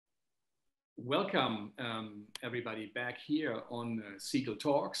Welcome, everybody, back here on Segal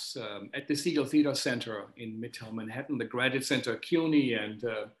Talks at the Segal Theatre Center in Midtown Manhattan, the Graduate Center, CUNY, and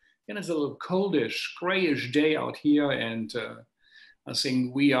it's a little coldish, grayish day out here, and I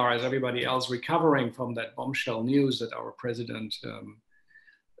think we are, as everybody else, recovering from that bombshell news that our president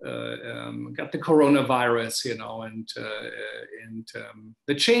got the coronavirus, and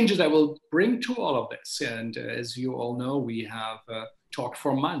the changes that will bring to all of this. And as you all know, we have talked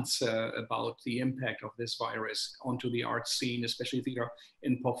for months about the impact of this virus onto the art scene, especially theater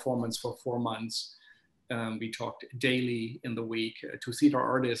in performance for 4 months. We talked daily in the week to theater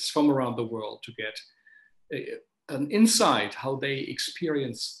artists from around the world to get an insight how they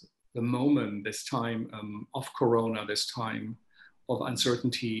experience the moment, this time of Corona, this time of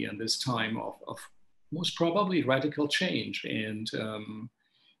uncertainty, and this time of most probably radical change. And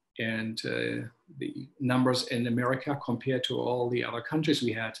the numbers in America compared to all the other countries,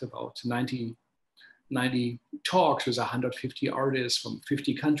 we had about 90 talks with 150 artists from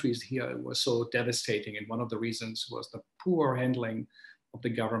 50 countries here. It was so devastating. And one of the reasons was the poor handling of the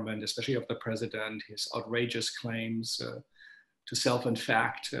government, especially of the president, his outrageous claims to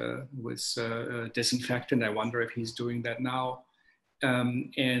self-infect with disinfectant. I wonder if he's doing that now. Now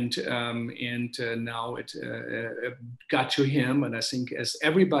it got to him, and I think, as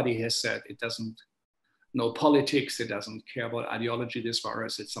everybody has said, it doesn't know politics, it doesn't care about ideology, this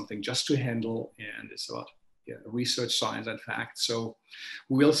virus. It's something just to handle, and it's about research, science, and facts. So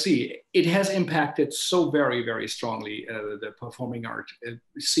we'll see. It has impacted so very, very strongly the performing art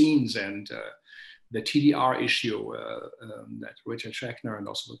scenes, and the TDR issue that Richard Schechner and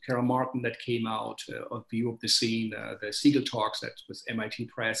also Carol Martin that came out of View of the Scene, the Segal Talks that was MIT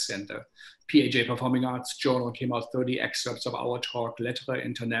Press, and the PAJ Performing Arts Journal came out 30 excerpts of our talk. Lettre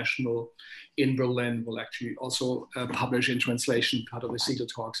International in Berlin will actually also publish in translation part of the Segal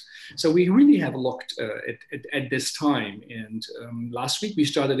Talks. So we really have looked at this time. And last week we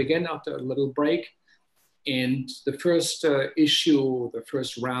started again after a little break. And the first issue, the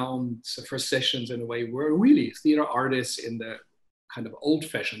first rounds, the first sessions in a way were really theater artists in the kind of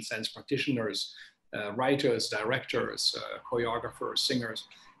old-fashioned sense, practitioners, writers, directors, choreographers, singers.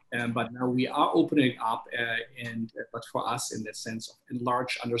 But now we are opening up, but for us in the sense of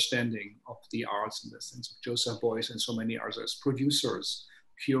enlarged understanding of the arts, in the sense of Joseph Beuys and so many others, producers,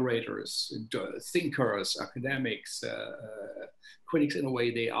 curators, thinkers, academics, critics. In a way,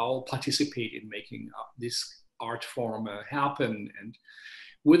 they all participate in making this art form happen. And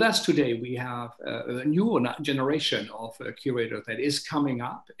with us today, we have a new generation of curators that is coming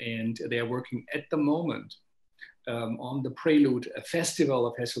up, and they are working at the moment on the Prelude, a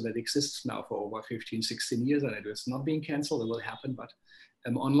festival that exists now for over 15, 16 years, and it is not being canceled. It will happen, but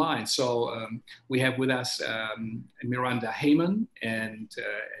online. So we have with us Miranda Haymon and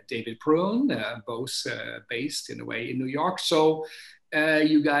David Bruin, both based in a way in New York. So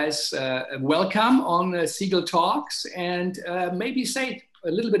you guys, welcome on Segal Talks, and maybe say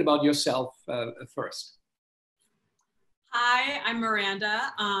a little bit about yourself first. Hi, I'm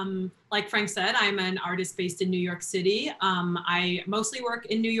Miranda. Like Frank said, I'm an artist based in New York City. I mostly work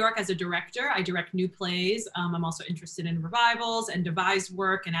in New York as a director. I direct new plays. I'm also interested in revivals and devised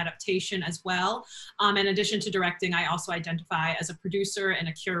work and adaptation as well. In addition to directing, I also identify as a producer and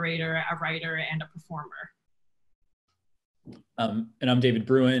a curator, a writer, and a performer. And I'm David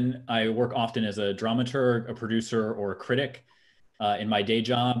Bruin. I work often as a dramaturg, a producer, or a critic. In my day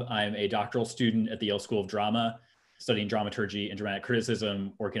job, I'm a doctoral student at the Yale School of Drama, studying dramaturgy and dramatic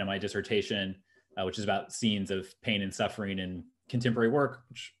criticism, working on my dissertation, which is about scenes of pain and suffering in contemporary work,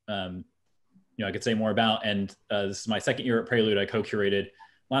 which I could say more about. And this is my second year at Prelude. I co-curated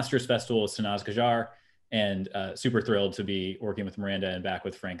last year's festival with Sanaz Qajar, and super thrilled to be working with Miranda and back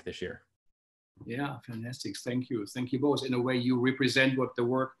with Frank this year. Yeah, fantastic. Thank you. Thank you both. In a way, you represent what the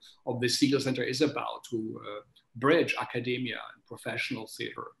work of the Segal Center is about, to bridge academia and professional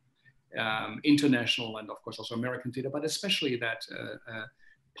theater, international, and of course also American theater, but especially that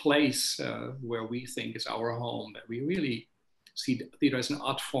place where we think is our home, that we really see theater as an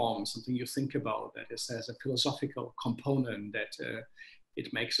art form, something you think about, that has a philosophical component, that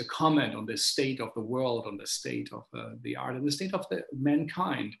it makes a comment on the state of the world, on the state of the art, and the state of the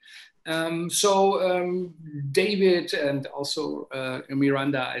mankind. David and also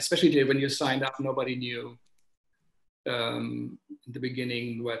Miranda, especially David, when you signed up, nobody knew in the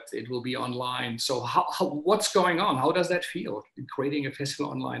beginning what it will be online. So what's going on? How does that feel? Creating a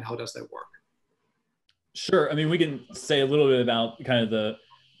festival online, how does that work? Sure. I mean, we can say a little bit about kind of the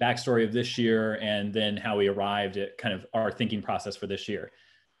backstory of this year, and then how we arrived at kind of our thinking process for this year.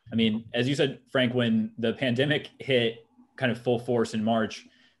 I mean, as you said, Frank, when the pandemic hit kind of full force in March,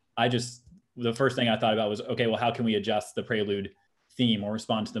 I just the first thing I thought about was, okay, well, how can we adjust the Prelude theme or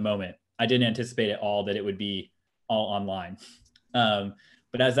respond to the moment? I didn't anticipate at all that it would be all online.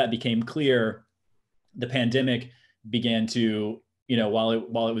 But as that became clear, the pandemic began to, while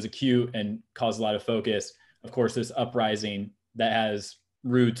it was acute and caused a lot of focus, of course, this uprising that has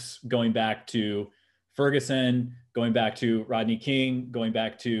roots going back to Ferguson, going back to Rodney King, going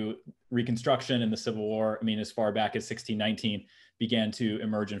back to Reconstruction and the Civil War, as far back as 1619, began to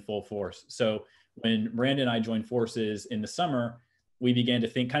emerge in full force. So when Miranda and I joined forces in the summer, we began to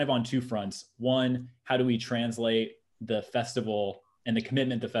think kind of on two fronts. One, how do we translate the festival and the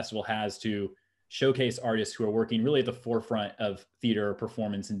commitment the festival has to showcase artists who are working really at the forefront of theater,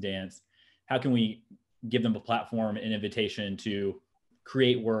 performance, and dance? How can we give them a platform and invitation to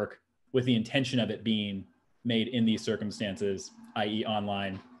create work with the intention of it being made in these circumstances, i.e.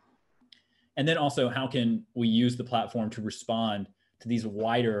 online? And then also, how can we use the platform to respond to these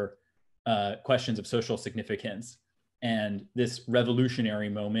wider questions of social significance and this revolutionary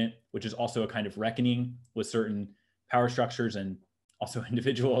moment, which is also a kind of reckoning with certain power structures and also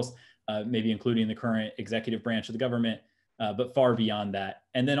individuals, maybe including the current executive branch of the government, but far beyond that.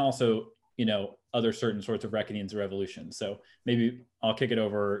 And then also, other certain sorts of reckonings and revolutions. So maybe I'll kick it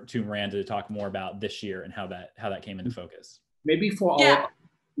over to Miranda to talk more about this year and how that came into focus. Maybe for our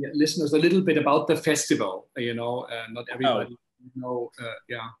listeners, a little bit about the festival, not everybody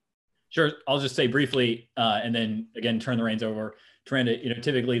yeah. Sure, I'll just say briefly, and then again, turn the reins over to Miranda.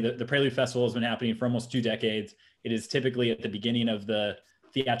 Typically the Prelude Festival has been happening for almost 2 decades. It is typically at the beginning of the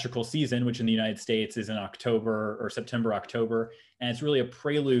theatrical season, which in the United States is in October or September, October. And it's really a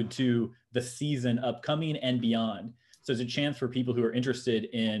prelude to the season upcoming and beyond. So it's a chance for people who are interested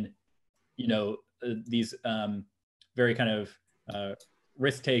in, these very kind of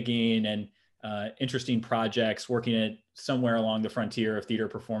risk-taking and interesting projects, working at somewhere along the frontier of theater,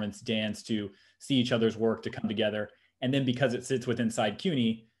 performance, dance, to see each other's work, to come together. And then because it sits within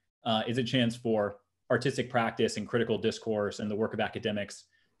CUNY, is a chance for artistic practice and critical discourse and the work of academics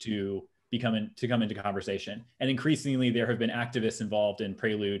to come into conversation. And increasingly, there have been activists involved in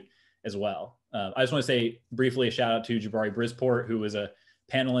Prelude as well. I just want to say briefly a shout out to Jabari Brisport, who was a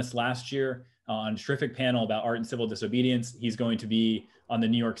panelist last year on a terrific panel about art and civil disobedience. He's going to be on the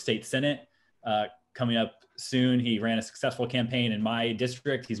New York State Senate coming up soon. He ran a successful campaign in my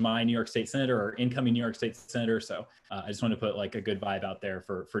district. He's my New York State Senator, or incoming New York State Senator. So I just want to put like a good vibe out there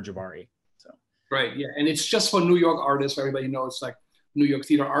for Jabari. Right, yeah, and it's just for New York artists. Everybody knows, it's like New York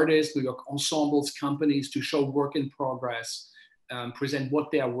theater artists, New York ensembles, companies, to show work in progress, present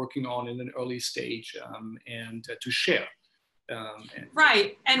what they are working on in an early stage, and to share.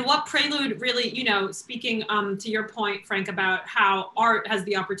 Right, and what Prelude really, speaking to your point, Frank, about how art has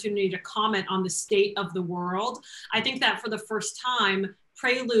the opportunity to comment on the state of the world, I think that for the first time,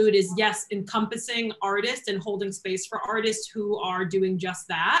 Prelude is, yes, encompassing artists and holding space for artists who are doing just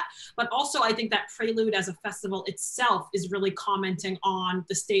that. But also, I think that Prelude as a festival itself is really commenting on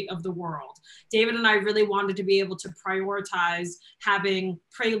the state of the world. David and I really wanted to be able to prioritize having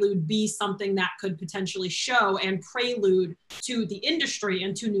Prelude be something that could potentially show and prelude to the industry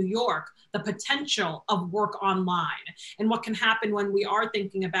and to New York the potential of work online and what can happen when we are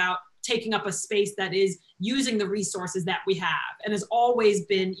thinking about taking up a space that is using the resources that we have, and has always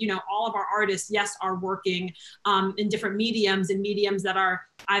been, all of our artists, yes, are working in different mediums, and mediums that are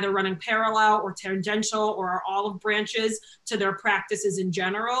either running parallel or tangential or are olive branches to their practices in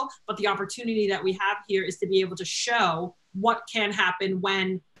general. But the opportunity that we have here is to be able to show what can happen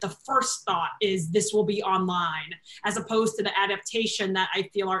when the first thought is this will be online, as opposed to the adaptation that I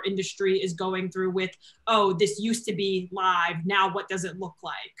feel our industry is going through with, oh, this used to be live, now what does it look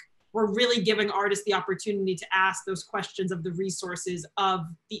like? We're really giving artists the opportunity to ask those questions of the resources of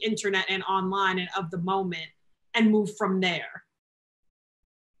the internet and online and of the moment, and move from there.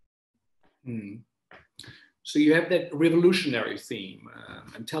 So you have that revolutionary theme,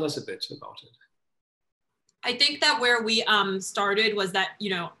 and tell us a bit about it. I think that where we started was that,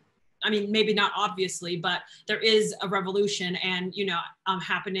 maybe not obviously, but there is a revolution and,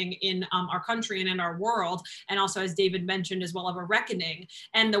 happening in our country and in our world. And also, as David mentioned, as well, of a reckoning.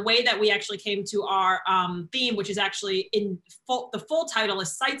 And the way that we actually came to our theme, which is actually the full title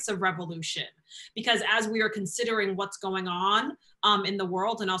is Sites of Revolution, because as we are considering what's going on in the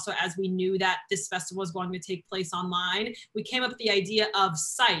world, and also as we knew that this festival was going to take place online, we came up with the idea of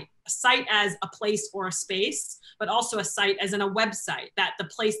site as a place or a space, but also a site as in a website, that the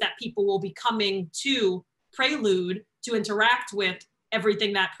place that people will be coming to Prelude to interact with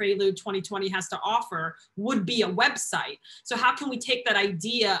everything that Prelude 2020 has to offer would be a website. So how can we take that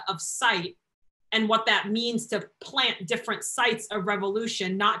idea of site and what that means to plant different sites of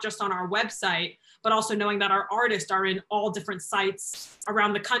revolution, not just on our website, but also knowing that our artists are in all different sites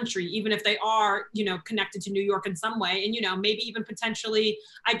around the country, even if they are, you know, connected to New York in some way. And, you know, maybe even potentially,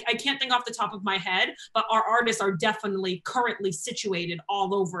 I can't think off the top of my head, but our artists are definitely currently situated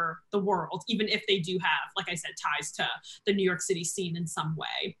all over the world, even if they do have, like I said, ties to the New York City scene in some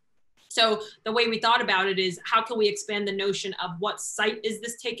way. So the way we thought about it is, how can we expand the notion of what site is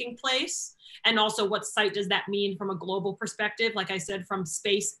this taking place? And also, what site does that mean from a global perspective? Like I said, from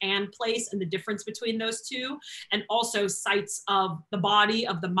space and place and the difference between those two. And also sites of the body,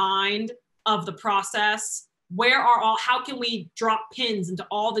 of the mind, of the process. Where are all, how can we drop pins into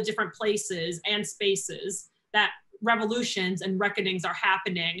all the different places and spaces that revolutions and reckonings are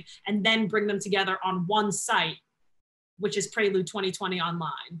happening, and then bring them together on one site, which is Prelude 2020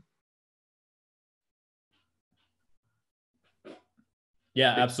 Online.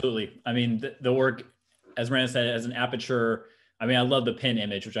 Yeah, absolutely. I mean, the work, as Miranda said, as an aperture, I mean, I love the pin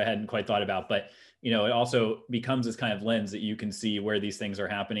image, which I hadn't quite thought about, but, you know, it also becomes this kind of lens that you can see where these things are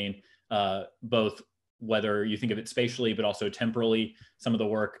happening, both whether you think of it spatially, but also temporally. Some of the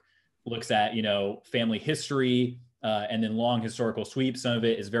work looks at, you know, family history, and then long historical sweeps. Some of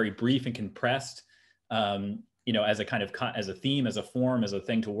it is very brief and compressed, you know, as a kind of, as a theme, as a form, as a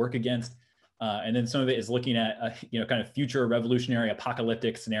thing to work against. And then some of it is looking at, you know, kind of future revolutionary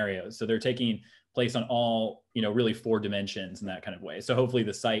apocalyptic scenarios. So they're taking place on all, you know, really 4 dimensions in that kind of way. So hopefully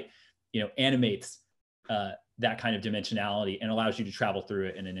the site, you know, animates that kind of dimensionality and allows you to travel through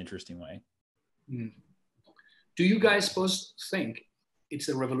it in an interesting way. Mm. Do you guys both think it's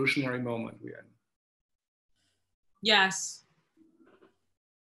a revolutionary moment we are in? Yes,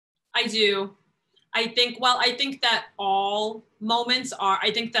 I do. I think that all moments are,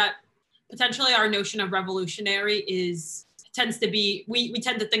 I think that potentially our notion of revolutionary tends to be, we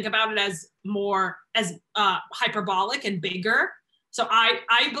tend to think about it as more as hyperbolic and bigger. So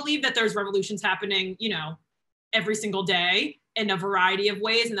I believe that there's revolutions happening, you know, every single day in a variety of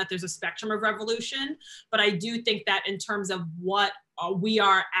ways, and that there's a spectrum of revolution. But I do think that in terms of what we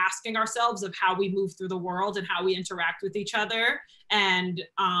are asking ourselves of how we move through the world and how we interact with each other, and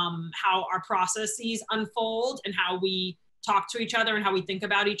how our processes unfold, and how we talk to each other, and how we think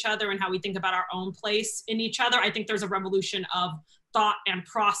about each other, and how we think about our own place in each other. I think there's a revolution of thought and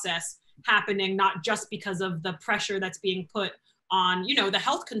process happening, not just because of the pressure that's being put on, you know, the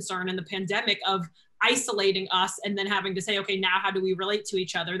health concern and the pandemic of isolating us and then having to say, okay, now how do we relate to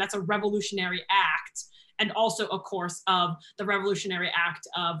each other? That's a revolutionary act. And also, of course, of the revolutionary act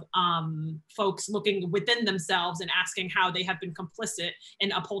of folks looking within themselves and asking how they have been complicit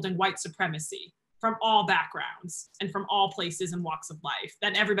in upholding white supremacy from all backgrounds and from all places and walks of life,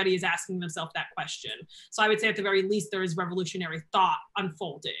 that everybody is asking themselves that question. So I would say at the very least, there is revolutionary thought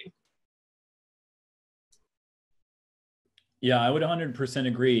unfolding. Yeah, I would 100%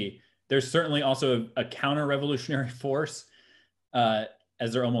 agree. There's certainly also a counter-revolutionary force, as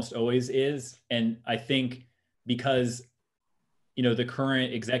there almost always is. And I think because, you know, the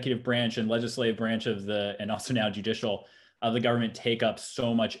current executive branch and legislative branch of and also now judicial of the government take up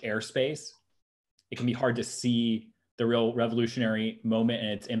so much airspace, it can be hard to see the real revolutionary moment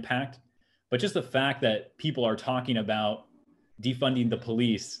and its impact. But just the fact that people are talking about defunding the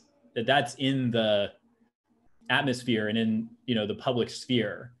police, that's in the atmosphere and in, you know, the public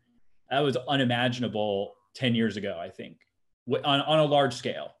sphere, that was unimaginable 10 years ago, I think, on a large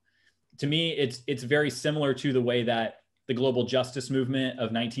scale. To me, it's very similar to the way that the global justice movement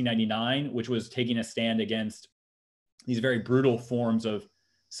of 1999, which was taking a stand against these very brutal forms of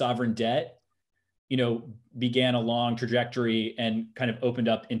sovereign debt, you know, began a long trajectory and kind of opened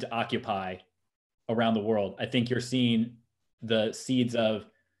up into Occupy around the world. I think you're seeing the seeds of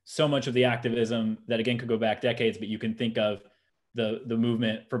so much of the activism that, again, could go back decades, but you can think of the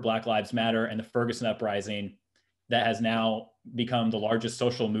movement for Black Lives Matter and the Ferguson Uprising that has now become the largest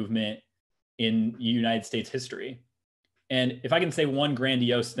social movement in United States history. And if I can say one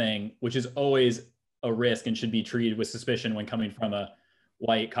grandiose thing, which is always a risk and should be treated with suspicion when coming from a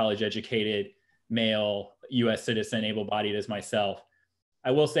white, college-educated, male, US citizen, able-bodied as myself,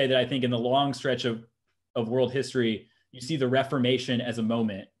 I will say that I think in the long stretch of world history, you see the Reformation as a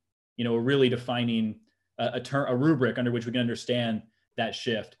moment, you know, really defining a rubric under which we can understand that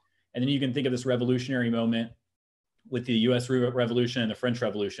shift. And then you can think of this revolutionary moment with the US Revolution and the French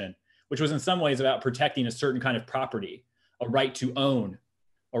Revolution, which was in some ways about protecting a certain kind of property, a right to own,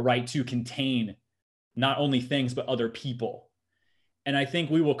 a right to contain not only things, but other people. And I think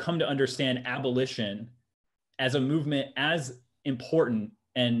we will come to understand abolition as a movement as important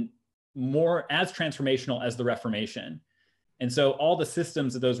and more as transformational as the Reformation. And so all the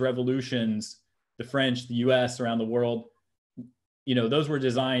systems of those revolutions the French, the US, around the world, you know, those were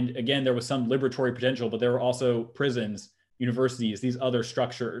designed, again, there was some liberatory potential, but there were also prisons, universities, these other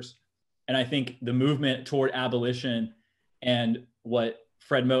structures. And I think the movement toward abolition and what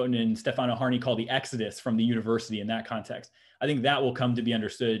Fred Moten and Stefano Harney call the exodus from the university in that context, I think that will come to be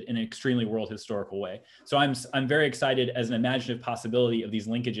understood in an extremely world historical way. So I'm very excited as an imaginative possibility of these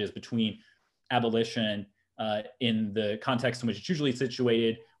linkages between abolition in the context in which it's usually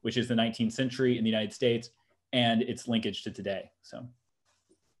situated, which is the 19th century in the United States, and its linkage to today. So.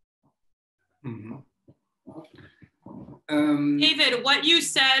 Mm-hmm. David, what you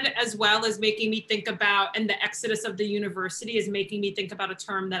said as well is making me think about, and the exodus of the university is making me think about a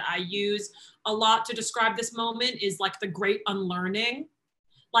term that I use a lot to describe this moment, is like the great unlearning.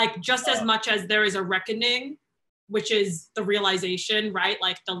 Like just as much as there is a reckoning, which is the realization, right?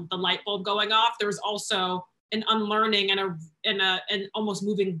 Like the light bulb going off, there's also an unlearning and almost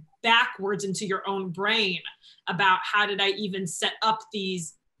moving backwards into your own brain about how did I even set up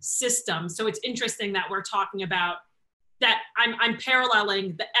these systems. So it's interesting that we're talking about that. I'm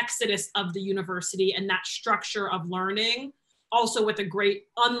paralleling the exodus of the university and that structure of learning also with a great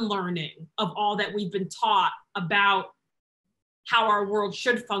unlearning of all that we've been taught about how our world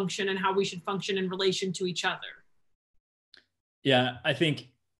should function and how we should function in relation to each other. Yeah, I think,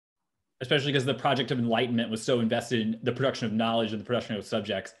 especially because the project of enlightenment was so invested in the production of knowledge and the production of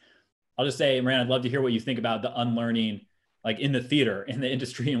subjects. I'll just say, Miranda, I'd love to hear what you think about the unlearning, like in the theater, in the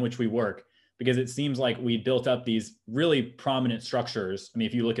industry in which we work, because it seems like we built up these really prominent structures. I mean,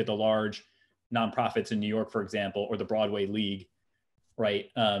 if you look at the large nonprofits in New York, for example, or the Broadway League, right?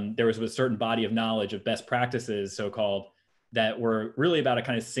 There was a certain body of knowledge of best practices, so-called, that were really about a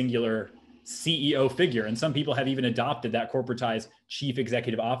kind of singular CEO figure. And some people have even adopted that corporatized chief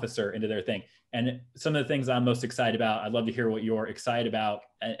executive officer into their thing. And some of the things I'm most excited about, I'd love to hear what you're excited about,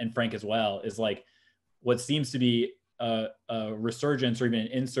 and Frank as well, is like what seems to be a resurgence or even an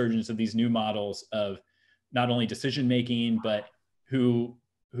insurgence of these new models of not only decision-making, but who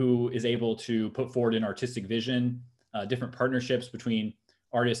is able to put forward an artistic vision, different partnerships between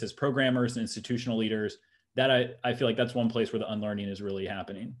artists as programmers and institutional leaders. That I feel like that's one place where the unlearning is really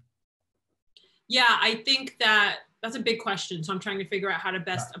happening. Yeah, I think that's a big question. So I'm trying to figure out how to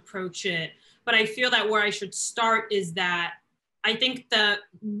best approach it. But I feel that where I should start is that I think that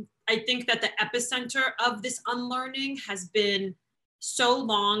the epicenter of this unlearning has been so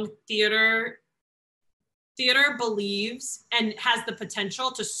long theater believes and has the potential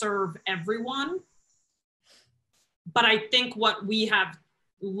to serve everyone. But I think what we have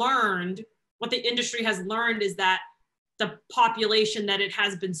learned, what the industry has learned, is that the population that it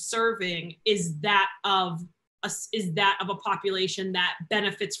has been serving is that of a population that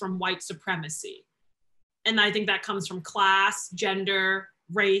benefits from white supremacy. And I think that comes from class, gender,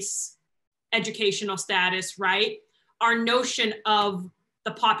 race, educational status, right? Our notion of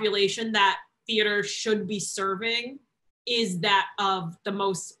the population that theater should be serving is that of the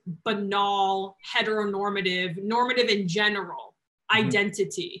most banal, heteronormative, normative in general,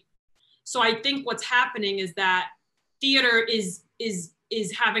 identity. So I think what's happening is that theater is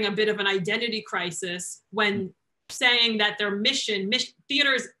having a bit of an identity crisis when saying that their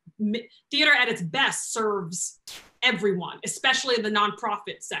theater at its best serves everyone, especially the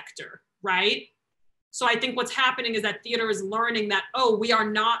nonprofit sector, right? So I think what's happening is that theater is learning that, oh,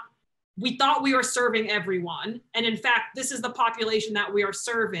 we thought we were serving everyone. And in fact, this is the population that we are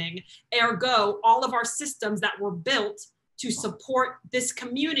serving. Ergo, all of our systems that were built to support this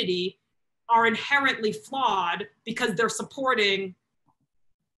community are inherently flawed because they're supporting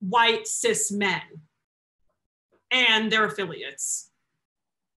white cis men and their affiliates,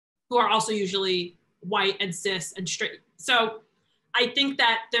 who are also usually white and cis and straight. So I think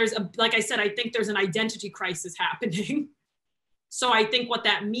that like I said, I think there's an identity crisis happening. So I think what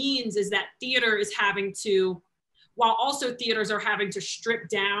that means is that theater is having to, while also theaters are having to strip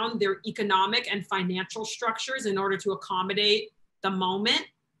down their economic and financial structures in order to accommodate the moment,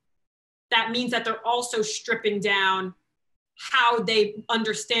 that means that they're also stripping down how they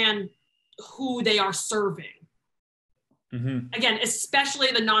understand who they are serving. Again, especially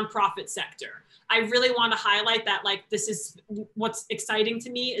the nonprofit sector. I really want to highlight that, like, this is what's exciting to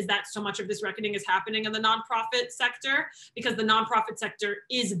me, is that so much of this reckoning is happening in the nonprofit sector, because the nonprofit sector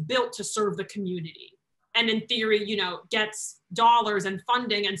is built to serve the community. And in theory, you know, gets dollars and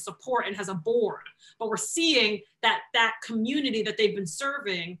funding and support and has a board. But we're seeing that that community that they've been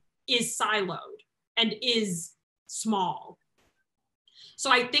serving is siloed and is small. So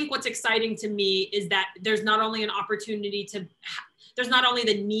I think what's exciting to me is that there's not only an opportunity there's not only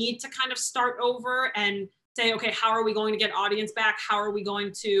the need to kind of start over and say, okay, how are we going to get audience back? How are we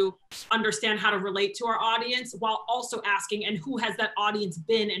going to understand how to relate to our audience, while also asking, and who has that audience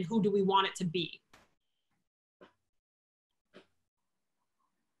been and who do we want it to be?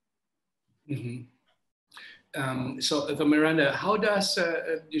 Mm-hmm. So Miranda, how does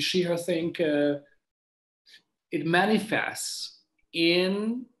she think it manifests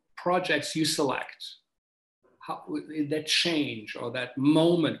in projects you select? How that change or that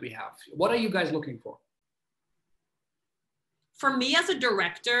moment we have? What are you guys looking for? For me as a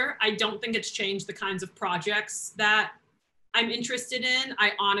director, I don't think it's changed the kinds of projects that I'm interested in.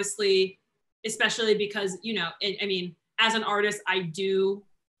 I honestly, especially because, you know, I mean, as an artist, I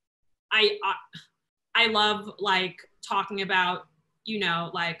love like talking about, you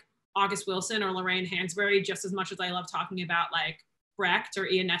know, like August Wilson or Lorraine Hansberry just as much as I love talking about like Brecht or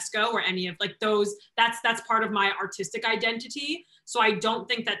Ionesco or any of like those. That's part of my artistic identity. So I don't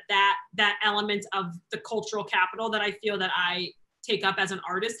think that element of the cultural capital that I feel that I take up as an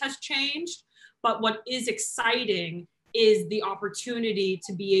artist has changed. But what is exciting is the opportunity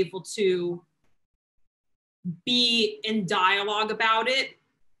to be able to be in dialogue about it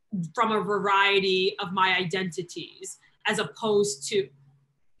from a variety of my identities, as opposed to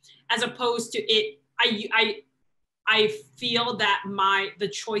it. I feel that the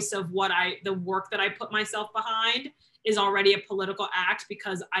choice of the work that I put myself behind is already a political act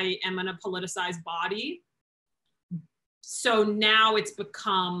because I am in a politicized body. So now it's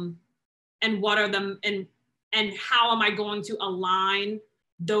become, and what are them, and how am I going to align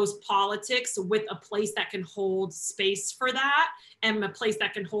those politics with a place that can hold space for that and a place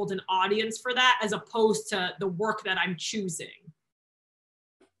that can hold an audience for that, as opposed to the work that I'm choosing.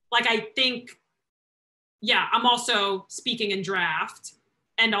 Like, I think, yeah, I'm also speaking in draft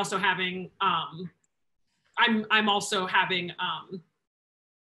and also having, I'm also having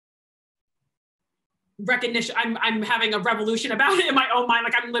recognition. I'm having a revolution about it in my own mind.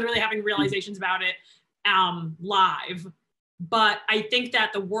 Like, I'm literally having realizations about it live. But I think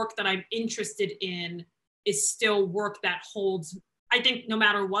that the work that I'm interested in is still work that holds, I think no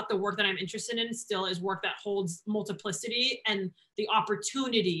matter what, the work that I'm interested in still is work that holds multiplicity and the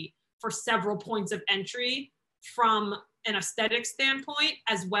opportunity for several points of entry from an aesthetic standpoint,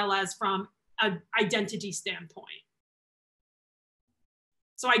 as well as from an identity standpoint.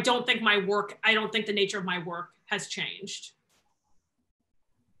 So I don't think the nature of my work has changed.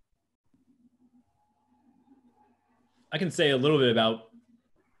 I can say a little bit about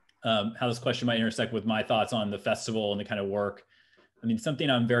how this question might intersect with my thoughts on the festival and the kind of work. I mean, something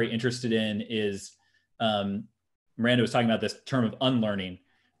I'm very interested in is, Miranda was talking about this term of unlearning,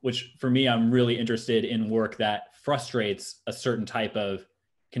 which for me, I'm really interested in work that frustrates a certain type of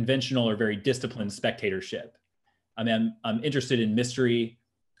conventional or very disciplined spectatorship. I mean, I'm interested in mystery.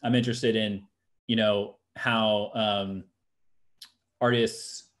 I'm interested in, you know, how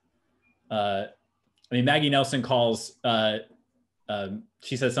artists, I mean, Maggie Nelson calls,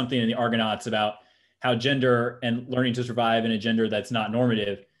 she says something in the Argonauts about how gender and learning to survive in a gender that's not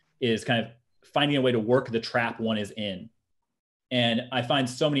normative is kind of finding a way to work the trap one is in. And I find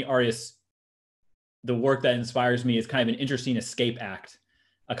so many artists, the work that inspires me is kind of an interesting escape act,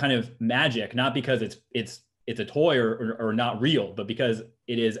 a kind of magic, not because it's a toy or not real, but because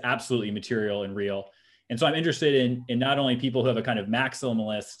it is absolutely material and real. And so I'm interested in not only people who have a kind of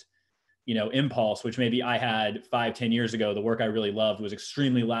maximalist, you know, impulse, which maybe I had 5-10 years ago. The work I really loved was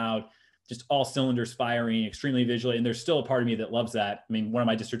extremely loud, just all cylinders firing, extremely visually. And there's still a part of me that loves that. I mean, one of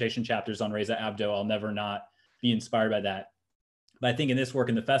my dissertation chapters on Reza Abdo, I'll never not be inspired by that. But I think in this work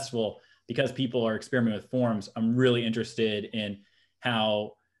in the festival, because people are experimenting with forms, I'm really interested in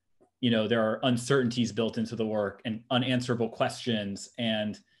how, you know, there are uncertainties built into the work and unanswerable questions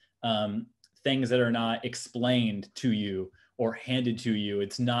and things that are not explained to you or handed to you.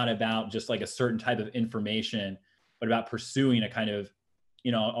 It's not about just like a certain type of information, but about pursuing a kind of,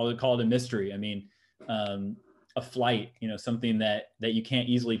 you know, I'll call it a mystery. I mean, a flight, you know, something that you can't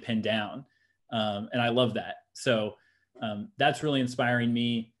easily pin down. And I love that. So that's really inspiring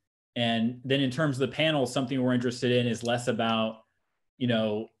me. And then in terms of the panel, something we're interested in is less about, you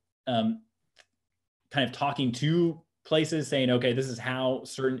know, kind of talking to places saying, okay, this is how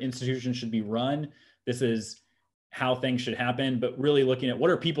certain institutions should be run. This is how things should happen, but really looking at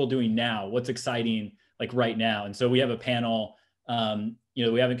what are people doing now? What's exciting like right now? And so we have a panel, you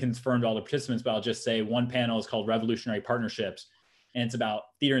know, we haven't confirmed all the participants, but I'll just say one panel is called Revolutionary Partnerships. And it's about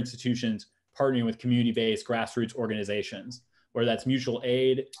theater institutions partnering with community-based grassroots organizations, whether that's mutual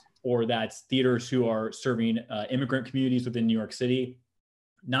aid or that's theaters who are serving immigrant communities within New York City,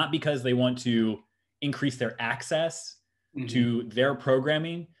 not because they want to increase their access to their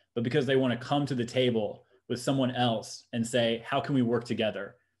programming, but because they want to come to the table with someone else and say, how can we work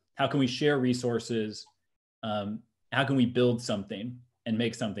together? How can we share resources? How can we build something and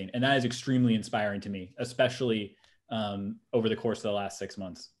make something? And that is extremely inspiring to me, especially over the course of the last 6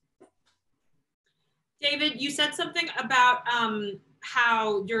 months. David, you said something about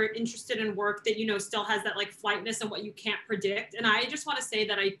how you're interested in work that, you know, still has that like flightness and what you can't predict. And I just want to say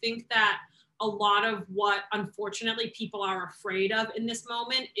that I think that a lot of what unfortunately people are afraid of in this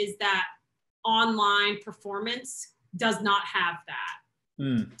moment is that online performance does not have that.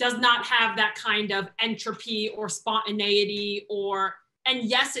 Does not have that kind of entropy or spontaneity and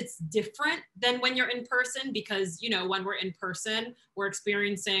yes, it's different than when you're in person because, you know, when we're in person, we're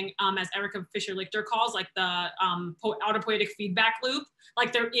experiencing, as Erica Fisher-Lichter calls, like the autopoietic feedback loop.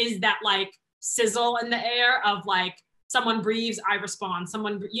 Like there is that like sizzle in the air of like someone breathes, I respond.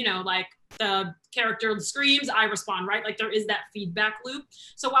 Someone, you know, like the character screams, I respond, right? Like there is that feedback loop.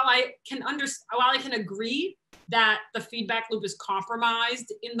 So while I can agree that the feedback loop is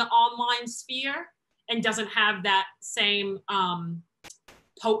compromised in the online sphere and doesn't have that same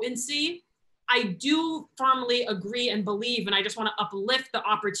potency, I do firmly agree and believe, and I just want to uplift the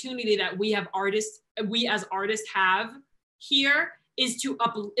opportunity that we as artists have here is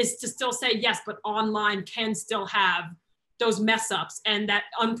to still say yes, but online can still have those mess ups and that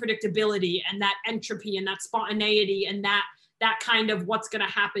unpredictability and that entropy and that spontaneity and that kind of what's going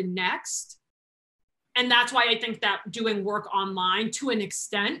to happen next. And that's why I think that doing work online to an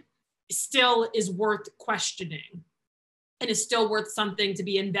extent still is worth questioning and is still worth something to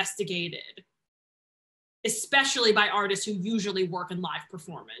be investigated, especially by artists who usually work in live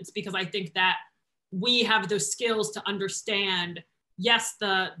performance, because I think that we have those skills to understand, yes,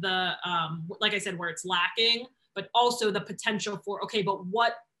 the like I said, where it's lacking, but also the potential for, okay, but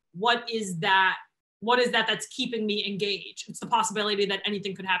what is that that's keeping me engaged? It's the possibility that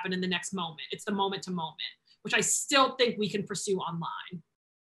anything could happen in the next moment. It's the moment to moment, which I still think we can pursue online.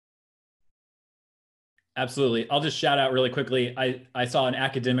 Absolutely. I'll just shout out really quickly. I saw an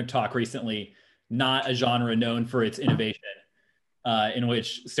academic talk recently, not a genre known for its innovation, in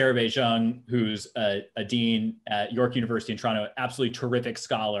which Sarah Beijing, who's a dean at York University in Toronto, absolutely terrific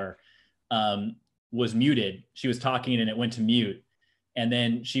scholar, was muted. She was talking and it went to mute. And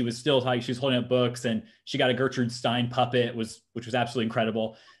then she was still talking, she was holding up books and she got a Gertrude Stein puppet, which was absolutely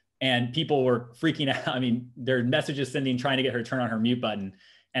incredible. And people were freaking out. I mean, their messages trying to get her to turn on her mute button.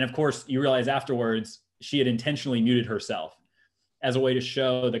 And of course, you realize afterwards, she had intentionally muted herself as a way to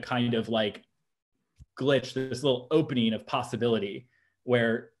show the kind of like glitch, this little opening of possibility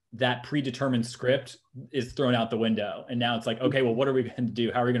where that predetermined script is thrown out the window. And now it's like, okay, well, what are we going to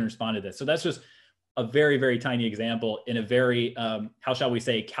do? How are we going to respond to this? So that's just a very, very tiny example in a very, how shall we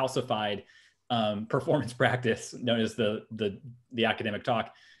say, calcified performance practice known as the academic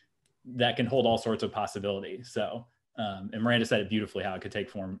talk that can hold all sorts of possibility. So, and Miranda said it beautifully, how it could take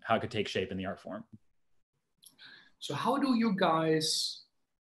form, how it could take shape in the art form. So how do you guys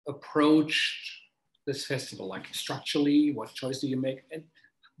approach this festival? Like structurally, what choice do you make? And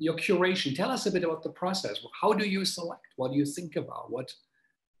your curation, tell us a bit about the process. How do you select? What do you think about? What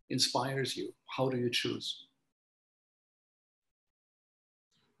inspires you? How do you choose?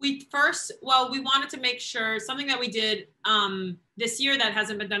 We wanted to make sure, something that we did this year that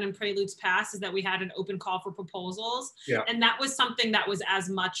hasn't been done in Preludes past is that we had an open call for proposals. Yeah. And that was something that was as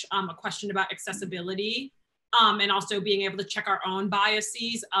much a question about accessibility and also being able to check our own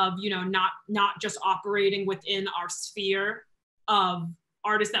biases of, you know, not just operating within our sphere of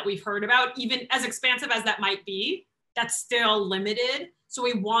artists that we've heard about, even as expansive as that might be, that's still limited. So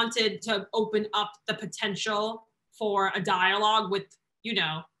we wanted to open up the potential for a dialogue with, you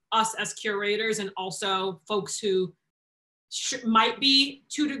know, us as curators and also folks who might be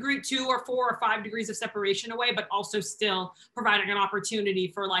 2 or 4 or 5 degrees of separation away, but also still providing an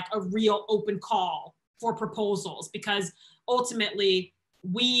opportunity for like a real open call for proposals, because ultimately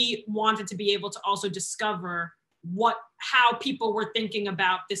we wanted to be able to also discover how people were thinking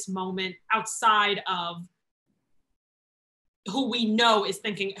about this moment outside of who we know is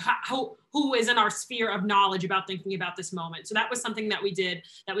thinking, who is in our sphere of knowledge about thinking about this moment. So that was something that we did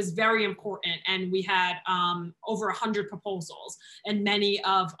that was very important. And we had over 100 proposals, and many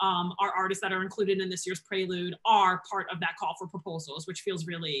of our artists that are included in this year's Prelude are part of that call for proposals, which feels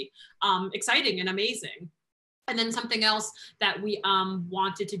really exciting and amazing. And then something else that we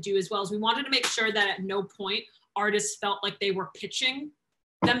wanted to do as well is we wanted to make sure that at no point artists felt like they were pitching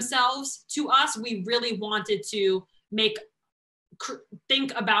themselves to us. We really wanted to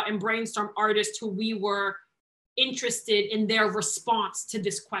think about and brainstorm artists who we were interested in their response to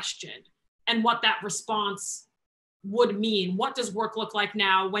this question and what that response would mean. What does work look like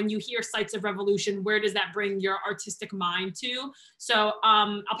now? When you hear Sites of Revolution, where does that bring your artistic mind to? So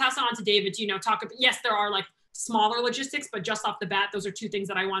I'll pass it on to David to, talk about, yes, there are like smaller logistics, but just off the bat, those are two things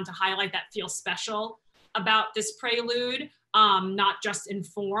that I want to highlight that feel special about this prelude, not just in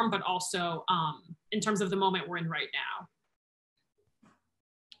form, but also in terms of the moment we're in right now.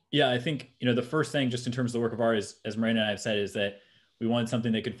 Yeah, I think, the first thing just in terms of the work of art is, as Miranda and I have said, is that we wanted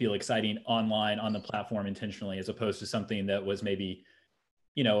something that could feel exciting online on the platform intentionally, as opposed to something that was maybe,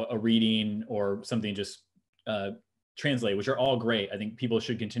 a reading or something just translate, which are all great. I think people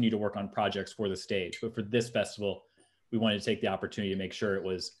should continue to work on projects for the stage. But for this festival, we wanted to take the opportunity to make sure it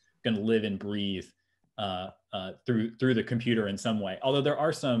was going to live and breathe through the computer in some way. Although there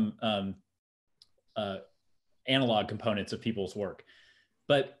are some analog components of people's work.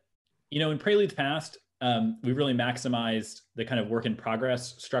 But, in Preludes past, we really maximized the kind of work in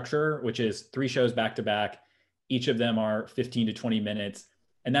progress structure, which is 3 shows back to back. Each of them are 15 to 20 minutes.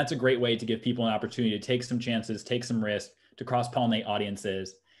 And that's a great way to give people an opportunity to take some chances, take some risks, to cross-pollinate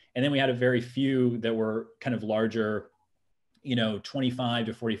audiences. And then we had a very few that were kind of larger, 25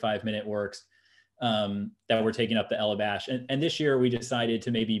 to 45 minute works that were taking up the Elabash. And this year we decided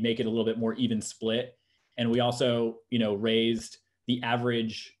to maybe make it a little bit more even split. And we also, raised the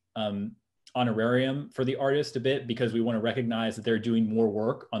average honorarium for the artist a bit, because we want to recognize that they're doing more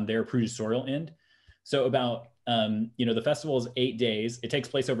work on their producerial end. So about, the festival is 8 days. It takes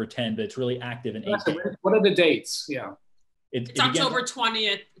place over 10, but it's really active in 8 days. What are the dates? Yeah. It's October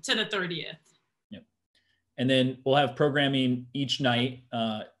 20th to the 30th. Yep. And then we'll have programming each night,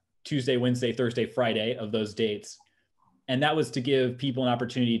 Tuesday, Wednesday, Thursday, Friday of those dates. And that was to give people an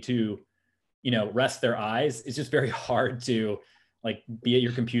opportunity to, rest their eyes. It's just very hard to be at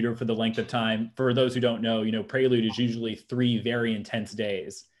your computer for the length of time. For those who don't know, Prelude is usually 3 very intense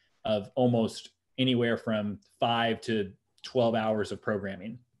days of almost anywhere from 5 to 12 hours of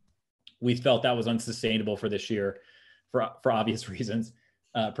programming. We felt that was unsustainable for this year for obvious reasons,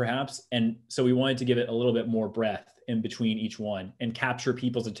 perhaps. And so we wanted to give it a little bit more breadth in between each one and capture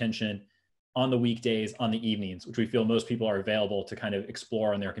people's attention on the weekdays, on the evenings, which we feel most people are available to kind of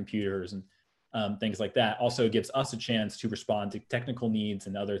explore on their computers and things like that. Also gives us a chance to respond to technical needs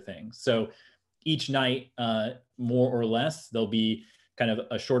and other things. So each night, more or less, there'll be kind of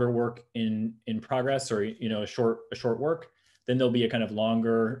a shorter work in progress, or a short work. Then there'll be a kind of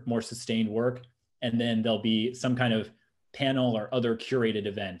longer, more sustained work, and then there'll be some kind of panel or other curated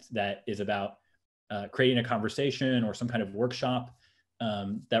event that is about creating a conversation or some kind of workshop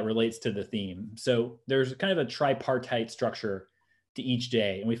that relates to the theme. So there's kind of a tripartite structure to each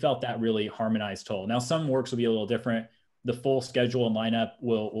day, and we felt that really harmonized whole. Now, some works will be a little different. The full schedule and lineup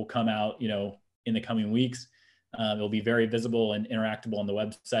will come out, in the coming weeks. It'll be very visible and interactable on the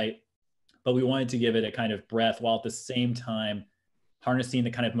website, but we wanted to give it a kind of breadth while at the same time harnessing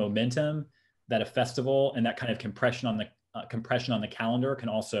the kind of momentum that a festival and that kind of compression on the calendar can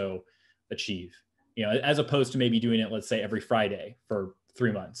also achieve. As opposed to maybe doing it, let's say, every Friday for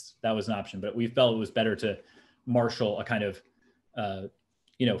 3 months. That was an option, but we felt it was better to marshal a kind of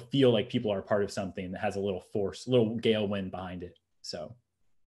feel like people are a part of something that has a little force, a little gale wind behind it. So.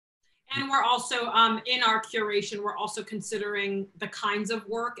 And we're also, in our curation, we're also considering the kinds of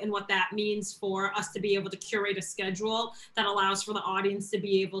work and what that means for us to be able to curate a schedule that allows for the audience to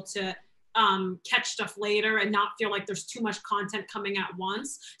be able to catch stuff later and not feel like there's too much content coming at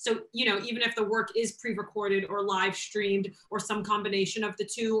once. So, even if the work is pre-recorded or live streamed or some combination of the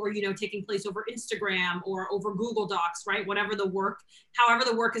two, or, taking place over Instagram or over Google Docs, right? However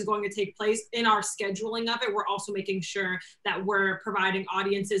the work is going to take place, in our scheduling of it, we're also making sure that we're providing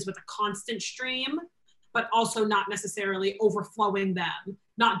audiences with a constant stream, but also not necessarily overflowing them,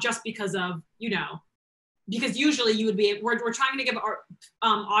 not just because of, because usually you would be, we're trying to give our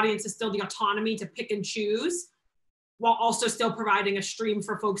audiences still the autonomy to pick and choose, while also still providing a stream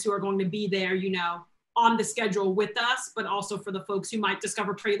for folks who are going to be there, on the schedule with us, but also for the folks who might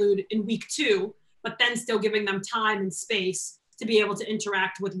discover Prelude in week 2, but then still giving them time and space to be able to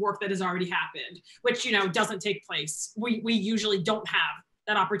interact with work that has already happened, which, doesn't take place. We usually don't have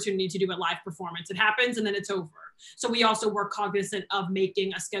that opportunity to do a live performance. It happens and then it's over. So we also were cognizant of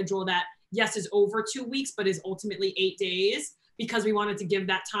making a schedule that, yes, is over 2 weeks, but is ultimately 8 days, because we wanted to give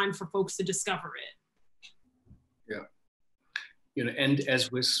that time for folks to discover it. Yeah. And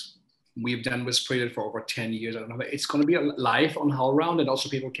as we've done with Prelude for over 10 years, I don't know, it's going to be live on HowlRound, and also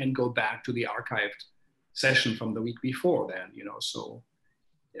people can go back to the archived session from the week before then, so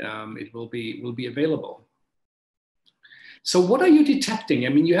it will be available. So what are you detecting? I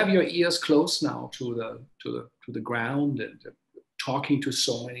mean, you have your ears close now to the ground and talking to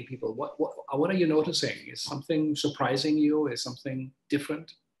so many people. What are you noticing? Is something surprising you? Is something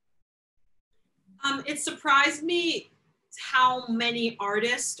different? It surprised me how many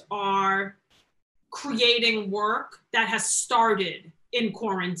artists are creating work that has started in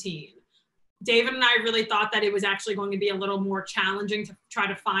quarantine. David and I really thought that it was actually going to be a little more challenging to try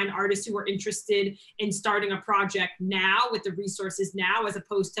to find artists who were interested in starting a project now with the resources now, as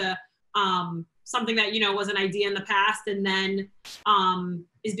opposed to something that, you know, was an idea in the past and then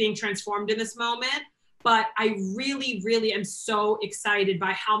is being transformed in this moment. But I really, really am so excited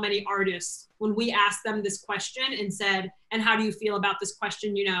by how many artists, when we asked them this question and said, and how do you feel about this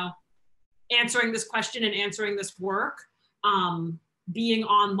question, you know, answering this question and answering this work, being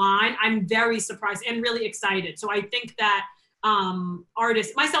online, I'm very surprised and really excited. So I think that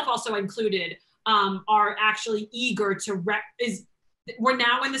artists, myself also included, are actually eager to, we're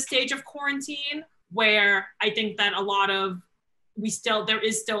now in the stage of quarantine where I think that a lot of, there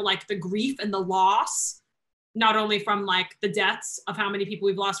is still like the grief and the loss, not only from like the deaths of how many people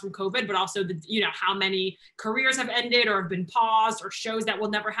we've lost from COVID, but also the, you know, how many careers have ended or have been paused or shows that will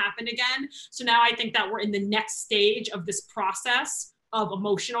never happen again. So now I think that we're in the next stage of this process of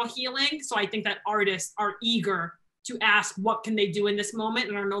emotional healing. So I think that artists are eager to ask what can they do in this moment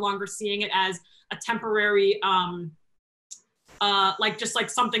and are no longer seeing it as a temporary, like just like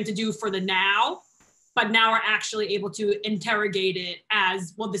something to do for the now, but now are actually able to interrogate it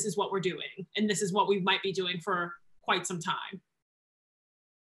as, well, this is what we're doing. And this is what we might be doing for quite some time.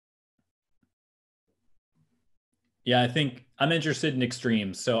 Yeah, I think I'm interested in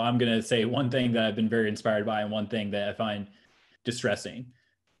extremes. So I'm going to say one thing that I've been very inspired by and one thing that I find distressing.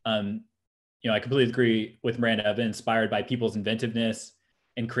 You know, I completely agree with Miranda. I've been inspired by people's inventiveness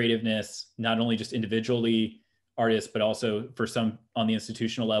and creativeness, not only just individually artists, but also for some on the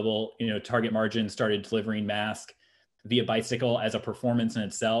institutional level. You know, Target Margin started delivering masks via bicycle as a performance in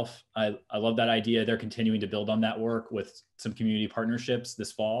itself. I love that idea. They're continuing to build on that work with some community partnerships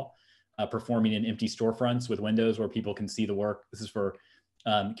this fall, performing in empty storefronts with windows where people can see the work. This is for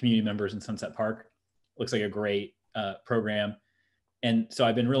community members in Sunset Park. Looks like a great program. And so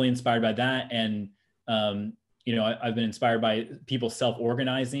I've been really inspired by that. And, you know, I've been inspired by people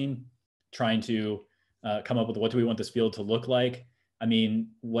self-organizing, trying to come up with what do we want this field to look like. I mean,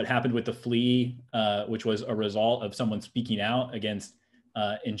 what happened with the Flea, which was a result of someone speaking out against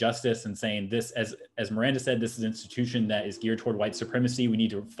injustice and saying this, as Miranda said, this is an institution that is geared toward white supremacy. We need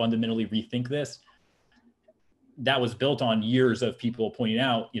to fundamentally rethink this. That was built on years of people pointing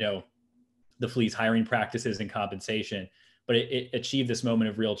out, you know, the Flea's hiring practices and compensation, but it achieved this moment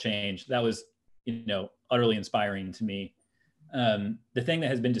of real change. That was, you know, utterly inspiring to me. The thing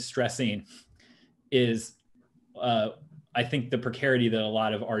that has been distressing is, I think, the precarity that a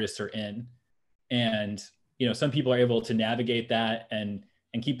lot of artists are in. And, you know, some people are able to navigate that and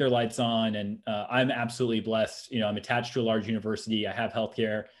keep their lights on. And I'm absolutely blessed. You know, I'm attached to a large university. I have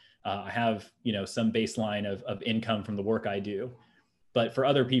healthcare. I have, you know, some baseline of income from the work I do. But for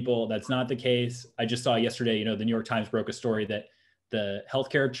other people, that's not the case. I just saw yesterday, you know, the New York Times broke a story that the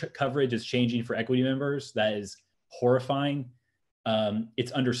healthcare coverage is changing for equity members. That is horrifying.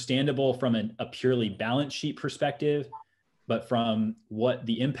 It's understandable from a purely balance sheet perspective, but from what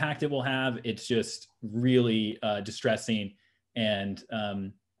the impact it will have, it's just really distressing. And,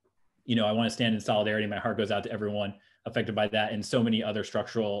 you know, I want to stand in solidarity. My heart goes out to everyone affected by that and so many other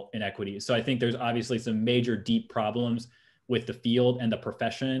structural inequities. So I think there's obviously some major deep problems with the field and the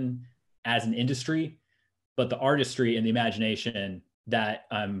profession as an industry, but the artistry and the imagination that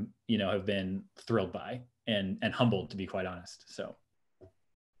you know, have been thrilled by and humbled, to be quite honest. So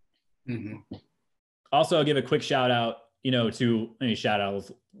also I'll give a quick shout out, you know, to any shout outs,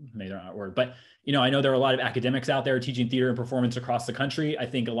 maybe they're not a word, but, you know, I know there are a lot of academics out there teaching theater and performance across the country. I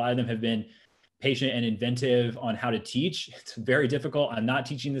think a lot of them have been patient and inventive on how to teach. It's very difficult. I'm not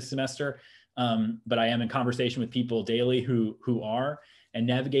teaching this semester, but I am in conversation with people daily who are, and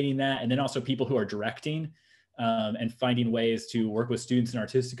navigating that. And then also people who are directing and finding ways to work with students in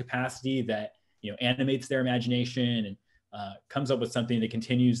artistic capacity that, you know, animates their imagination and comes up with something that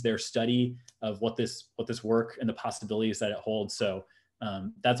continues their study of what this work and the possibilities that it holds. So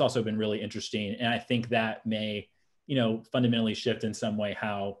that's also been really interesting. And I think that may, you know, fundamentally shift in some way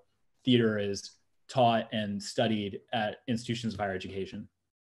how theater is taught and studied at institutions of higher education.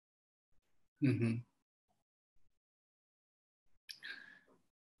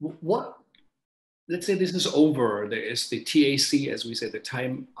 What, let's say this is over, there is the TAC, as we say, the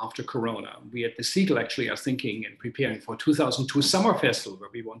time after Corona. We at the Segal actually are thinking and preparing for 2002 Summer Festival, where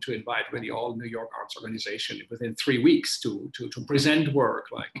we want to invite really all New York arts organizations within 3 weeks to present work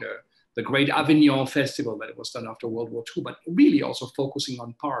like the Great Avignon Festival that was done after World War II, but really also focusing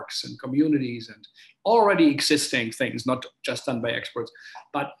on parks and communities and already existing things, not just done by experts.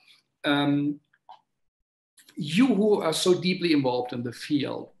 But you who are so deeply involved in the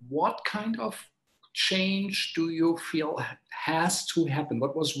field, what kind of change do you feel has to happen?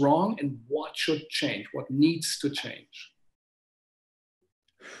 What was wrong and what should change? What needs to change?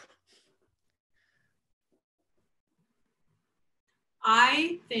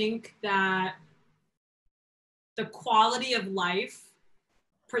 I think that the quality of life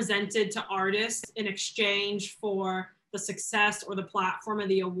presented to artists in exchange for the success or the platform of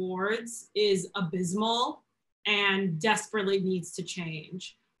the awards is abysmal and desperately needs to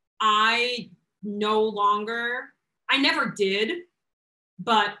change. I never did,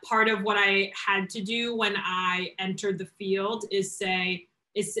 but part of what I had to do when I entered the field is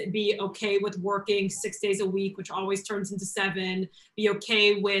be okay with working 6 days a week, which always turns into 7, be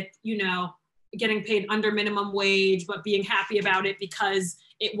okay with, getting paid under minimum wage, but being happy about it because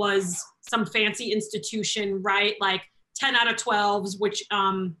it was some fancy institution, right? Like 10 out of 12s, which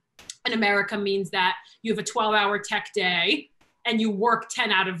in America means that you have a 12-hour tech day and you work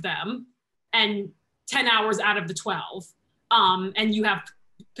 10 out of them and 10 hours out of the 12. And you have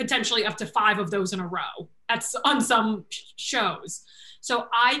potentially up to 5 of those in a row on some shows. So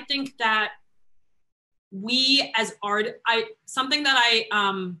I think that we as something that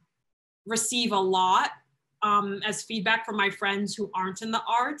I receive a lot as feedback from my friends who aren't in the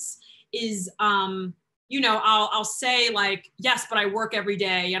arts is, I'll say like, yes, but I work every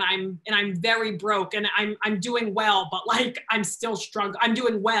day and I'm very broke and I'm doing well, but like, I'm still struggling. I'm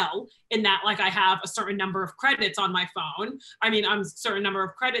doing well in that, like I have a certain number of credits on my phone. I'm a certain number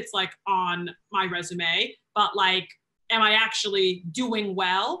of credits like on my resume, but like, am I actually doing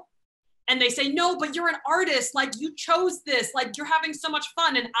well? And they say, no, but you're an artist. Like you chose this, like you're having so much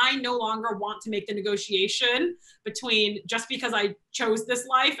fun. And I no longer want to make the negotiation between just because I chose this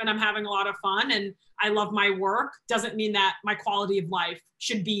life and I'm having a lot of fun and I love my work doesn't mean that my quality of life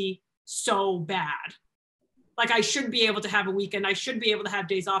should be so bad. Like I should be able to have a weekend. I should be able to have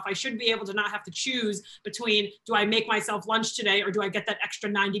days off. I should be able to not have to choose between, do I make myself lunch today or do I get that extra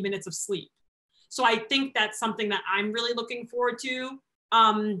 90 minutes of sleep? So I think that's something that I'm really looking forward to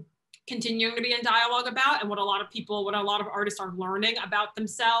continuing to be in dialogue about, and what a lot of artists are learning about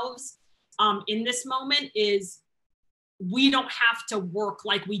themselves in this moment is we don't have to work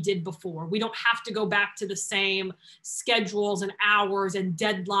like we did before. We don't have to go back to the same schedules and hours and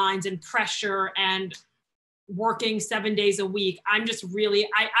deadlines and pressure and working 7 days a week. I'm just really,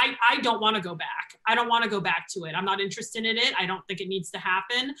 I don't want to go back. I don't want to go back to it. I'm not interested in it. I don't think it needs to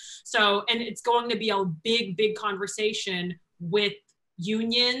happen. So, and it's going to be a big, big conversation with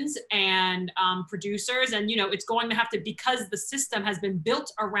unions and producers. And, it's going to have to, because the system has been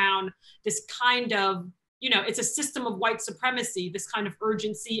built around this kind of, it's a system of white supremacy, this kind of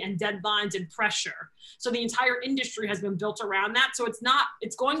urgency and deadlines and pressure. So the entire industry has been built around that. So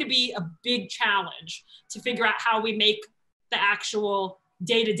it's going to be a big challenge to figure out how we make the actual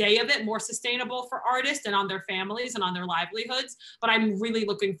day-to-day of it more sustainable for artists and on their families and on their livelihoods. But I'm really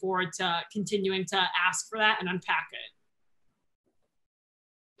looking forward to continuing to ask for that and unpack it.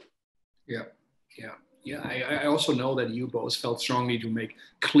 Yeah. I also know that you both felt strongly to make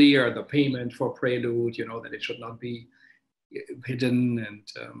clear the payment for Prelude, that it should not be hidden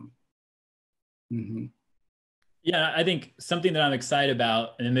and. Yeah, I think something that I'm excited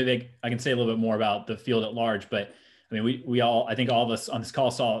about, and maybe I can say a little bit more about the field at large, but I think all of us on this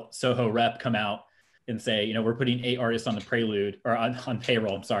call saw Soho Rep come out and say, we're putting 8 artists on the Prelude or on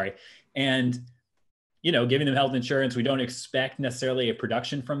payroll, I'm sorry. And, giving them health insurance, we don't expect necessarily a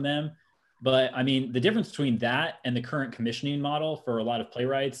production from them. But the difference between that and the current commissioning model for a lot of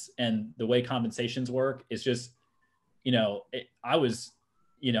playwrights and the way compensations work is just, we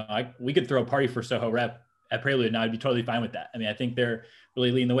could throw a party for Soho Rep at Prelude and I'd be totally fine with that. I think they're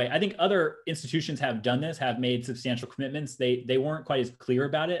really leading the way. I think other institutions have done this, have made substantial commitments. They weren't quite as clear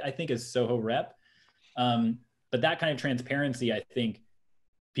about it, I think, as Soho Rep. But that kind of transparency, I think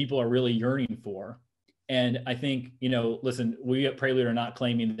people are really yearning for. And I think, listen, we at Prelude are not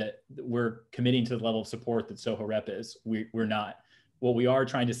claiming that we're committing to the level of support that Soho Rep is. We're not. What we are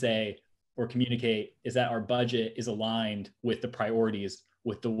trying to say or communicate is that our budget is aligned with the priorities,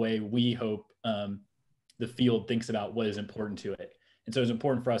 with the way we hope the field thinks about what is important to it. And so it's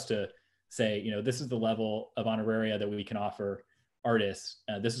important for us to say, this is the level of honoraria that we can offer artists.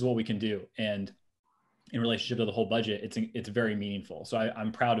 This is what we can do. And in relationship to the whole budget, it's very meaningful. So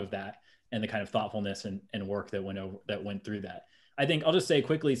I'm proud of that and the kind of thoughtfulness and work that went through that. I think I'll just say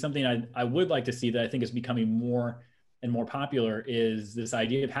quickly something I would like to see that I think is becoming more and more popular is this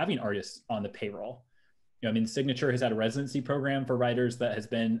idea of having artists on the payroll. You know, I mean, Signature has had a residency program for writers that has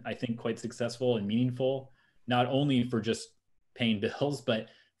been, I think, quite successful and meaningful, not only for just paying bills, but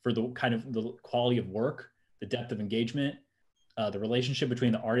for the kind of the quality of work, the depth of engagement, the relationship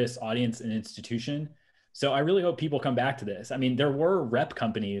between the artist, audience, and institution. So I really hope people come back to this. I mean, there were rep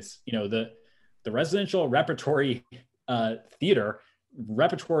companies, you know, the residential repertory theater,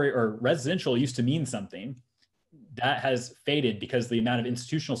 repertory or residential used to mean something. That has faded because the amount of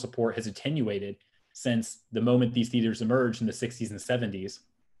institutional support has attenuated since the moment these theaters emerged in the 60s and 70s.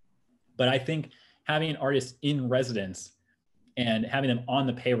 But I think having artists in residence and having them on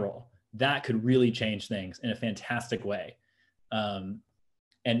the payroll, that could really change things in a fantastic way.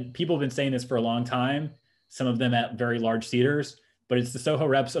 And people have been saying this for a long time, some of them at very large theaters, but it's the Soho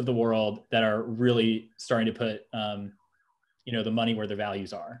reps of the world that are really starting to put, you know, the money where their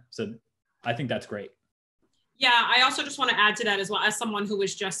values are. So I think that's great. Yeah, I also just want to add to that as well, as someone who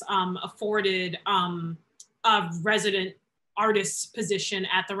was just afforded a resident artist position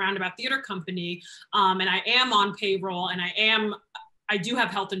at the Roundabout Theater Company, and I am on payroll, and I do have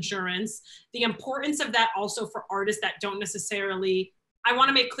health insurance. The importance of that also for artists that don't necessarily, I want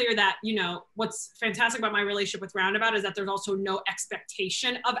to make clear that, you know, what's fantastic about my relationship with Roundabout is that there's also no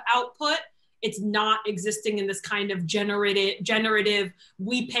expectation of output. It's not existing in this kind of generative,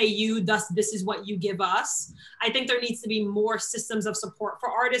 we pay you, thus this is what you give us. I think there needs to be more systems of support for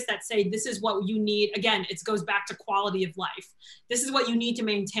artists that say, this is what you need. Again, it goes back to quality of life. This is what you need to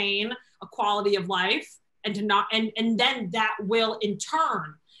maintain a quality of life, and to not, and then that will in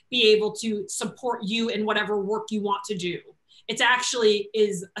turn be able to support you in whatever work you want to do. It actually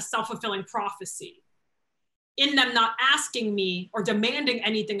is a self-fulfilling prophecy in them not asking me or demanding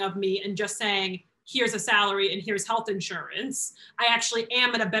anything of me and just saying, here's a salary and here's health insurance. I actually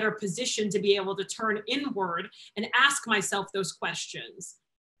am in a better position to be able to turn inward and ask myself those questions.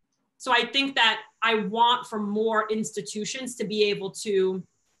 So I think that I want for more institutions to be able to,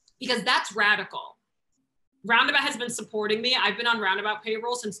 because that's radical. Roundabout has been supporting me. I've been on Roundabout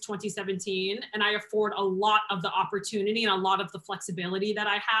payroll since 2017, and I afford a lot of the opportunity and a lot of the flexibility that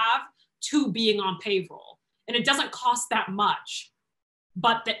I have to being on payroll. And it doesn't cost that much,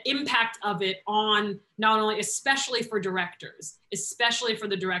 but the impact of it on not only, especially for directors, especially for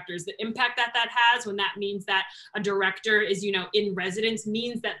the directors, the impact that that has when that means that a director is, you know, in residence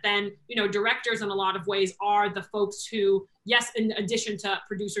means that then, you know, directors in a lot of ways are the folks who, yes, in addition to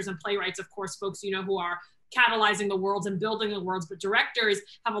producers and playwrights, of course, folks, you know, who are catalyzing the worlds and building the worlds, but directors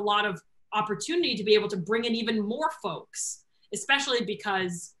have a lot of opportunity to be able to bring in even more folks, especially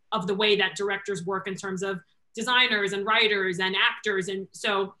because of the way that directors work in terms of designers and writers and actors. And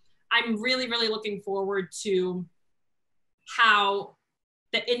so I'm really, really looking forward to how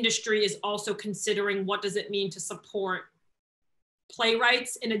the industry is also considering what does it mean to support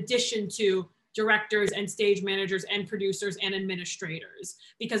playwrights in addition to directors and stage managers and producers and administrators,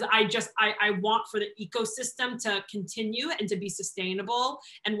 because I want for the ecosystem to continue and to be sustainable.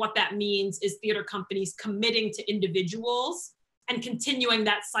 And what that means is theater companies committing to individuals and continuing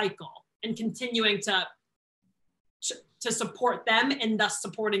that cycle and continuing to support them, and thus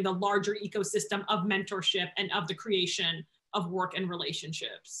supporting the larger ecosystem of mentorship and of the creation of work and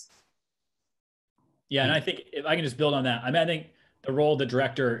relationships. Yeah, and I think if I can just build on that, I mean, I think the role of the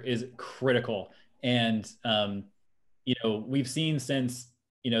director is critical. And, you know, we've seen since,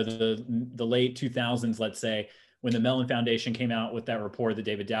 you know, the late 2000s, let's say, when the Mellon Foundation came out with that report that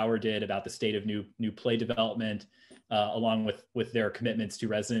David Dower did about the state of new play development, along with their commitments to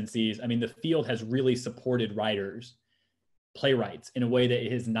residencies. I mean, the field has really supported writers, playwrights, in a way that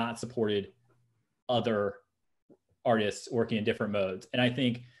it has not supported other artists working in different modes. And I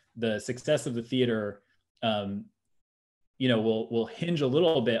think the success of the theater, you know, will hinge a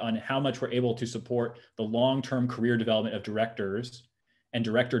little bit on how much we're able to support the long-term career development of directors and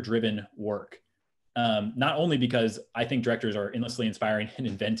director-driven work. Not only because I think directors are endlessly inspiring and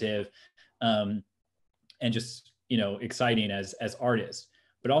inventive, and just, you know, exciting as artists,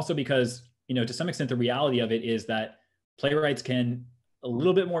 but also because, you know, to some extent, the reality of it is that playwrights can a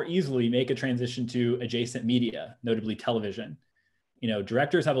little bit more easily make a transition to adjacent media, notably television. You know,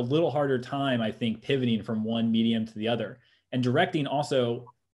 directors have a little harder time, I think, pivoting from one medium to the other. And directing also,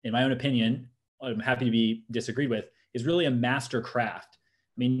 in my own opinion, I'm happy to be disagreed with, is really a master craft.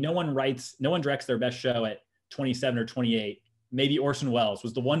 I mean, no one directs their best show at 27 or 28. Maybe Orson Welles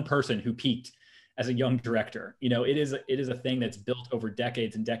was the one person who peaked as a young director. You know, it is a thing that's built over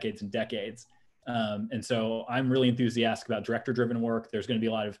decades and decades and decades. And so I'm really enthusiastic about director-driven work. There's going to be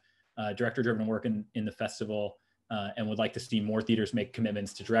a lot of director-driven work in the festival, and would like to see more theaters make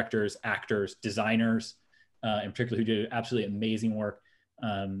commitments to directors, actors, designers, in particular, who did absolutely amazing work.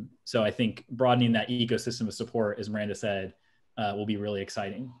 So I think broadening that ecosystem of support, as Miranda said, will be really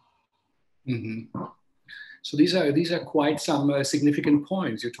exciting. Mm-hmm. So these are quite some significant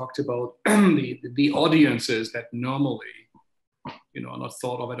points. You talked about the audiences that normally, are not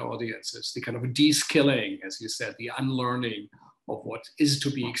thought of as audiences, the kind of de-skilling, as you said, the unlearning of what is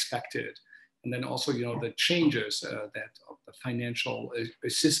to be expected. And then also, the changes that of the financial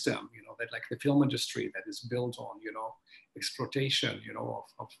system, that like the film industry that is built on, exploitation,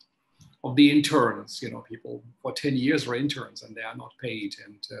 of the interns, people for 10 years were interns and they are not paid,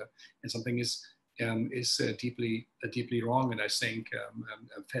 and something is deeply wrong. And I think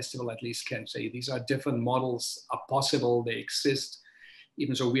a festival at least can say these are different models are possible, they exist.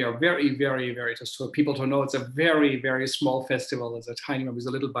 Even so, we are very, very, very, just for people to know, it's a very, very small festival. It's a tiny one with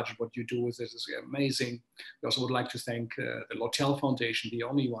a little budget. What you do with this is amazing. We also would like to thank the Lotel Foundation, the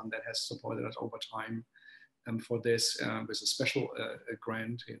only one that has supported us over time for this, with a special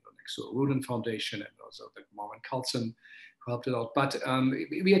grant, next to a Rudin Foundation, and also the Marvin Carlson who helped it out. But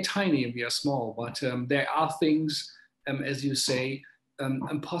we are tiny and we are small, but there are things, as you say,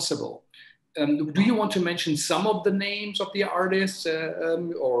 impossible. Do you want to mention some of the names of the artists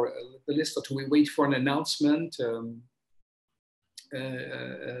or the list, or do we wait for an announcement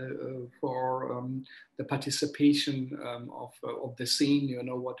for the participation of the scene,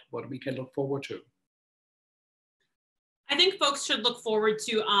 what we can look forward to? I think folks should look forward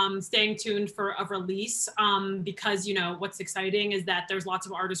to staying tuned for a release because, what's exciting is that there's lots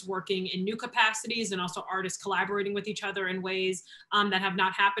of artists working in new capacities and also artists collaborating with each other in ways that have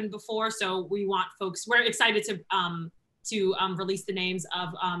not happened before. So we want folks, we're excited to release the names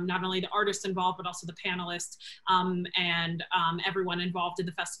of not only the artists involved, but also the panelists and everyone involved in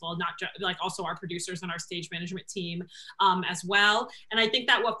the festival, not just like also our producers and our stage management team as well. And I think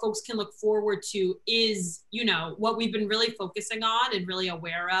that what folks can look forward to is, what we've been really focusing on and really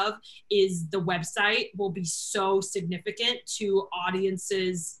aware of is the website will be so significant to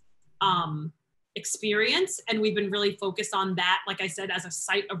audiences' experience. And we've been really focused on that, like I said, as a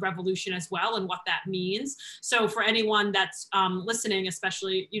site of revolution as well, and what that means. So for anyone that's listening,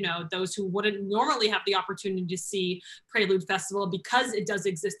 especially, those who wouldn't normally have the opportunity to see Prelude Festival, because it does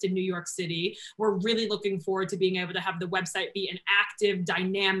exist in New York City, we're really looking forward to being able to have the website be an active,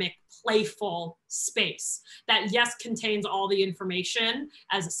 dynamic, playful space that, yes, contains all the information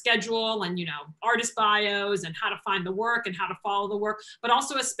as a schedule and, artist bios and how to find the work and how to follow the work, but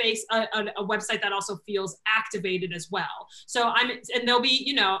also a space, a website that also feels activated as well. So and there'll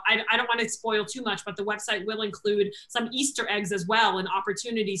be, I don't want to spoil too much, but the website will include some Easter eggs as well and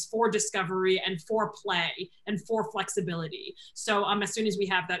opportunities for discovery and for play and for flexibility. So as soon as we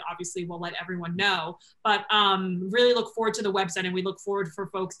have that, obviously we'll let everyone know, but really look forward to the website, and we look forward for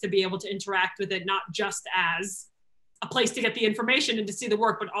folks to be able to interact with it, not just as a place to get the information and to see the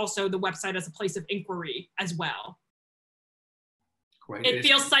work, but also the website as a place of inquiry as well. Great. It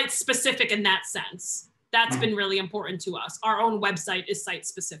feels site specific in that sense. That's been really important to us. Our own website is site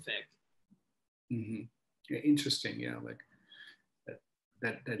specific. Mm-hmm. Yeah, interesting. Yeah, like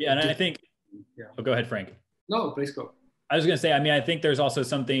that. Yeah, and I think. Yeah. Oh, go ahead, Frank. No, please go. I was going to say. I think there's also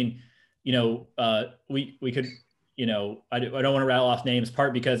something. We could. I don't want to rattle off names,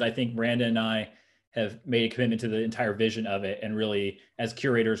 part because I think Miranda and I have made a commitment to the entire vision of it, and really as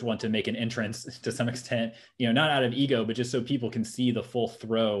curators want to make an entrance to some extent, not out of ego, but just so people can see the full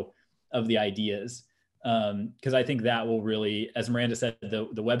throw of the ideas. Because I think that will really, as Miranda said, the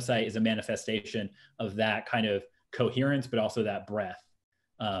website is a manifestation of that kind of coherence, but also that breadth.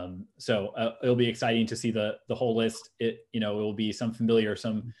 So it'll be exciting to see the whole list. It will be some familiar,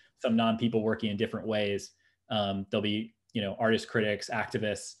 some non-people working in different ways. There'll be, artists, critics,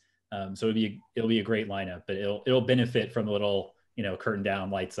 activists. So it'll be a great lineup, but it'll benefit from a little, curtain down,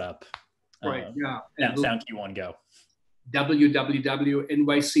 lights up. Right. Yeah. Sound Q1 go.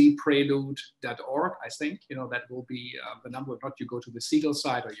 www.nycprelude.org. I think, that will be the number. If not, you go to the Segal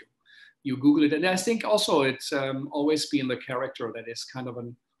site or you Google it. And I think also it's always been the character that is kind of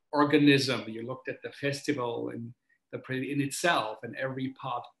an organism. You looked at the festival and in itself, and every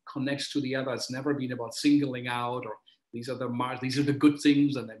part connects to the other. It's never been about singling out or these are the good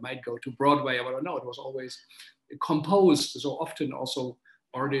things and they might go to Broadway or whatever. No, it was always composed. So often also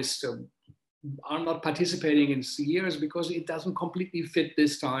artists are not participating in years because it doesn't completely fit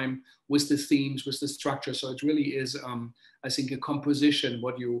this time with the themes, with the structure. So it really is, I think, a composition,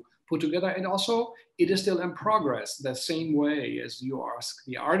 what you put together. And also it is still in progress, the same way as you ask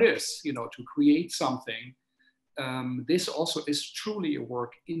the artists, to create something. this also is truly a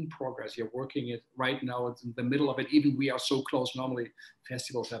work in progress. You're working it right now. It's in the middle of it. Even we are so close. Normally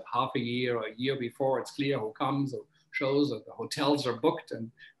festivals have half a year or a year before. It's clear who comes, or shows, or the hotels are booked. And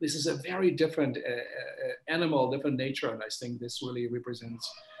this is a very different animal, different nature. And I think this really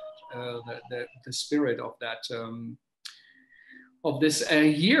represents the spirit of that, of this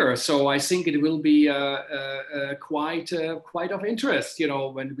year. So I think it will be quite of interest, you know,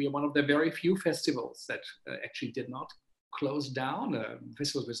 when we are one of the very few festivals that actually did not close down.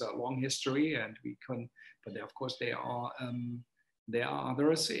 Festivals with a long history, and we can, but of course there are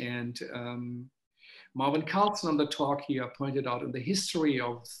others. And Marvin Carlson on the talk here pointed out in the history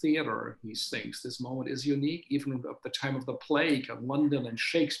of theater, he thinks this moment is unique, even at the time of the plague of London and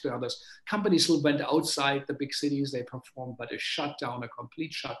Shakespeare, others companies who went outside the big cities, they performed, but a shutdown, a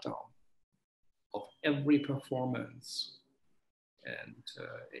complete shutdown of every performance. And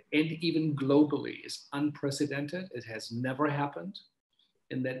even globally is unprecedented. It has never happened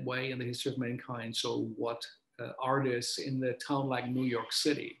in that way in the history of mankind. So what artists in a town like New York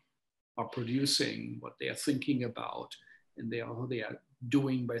City are producing, what they are thinking about, and how they are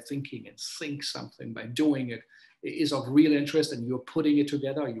doing by thinking, and think something by doing it, is of real interest. And you're putting it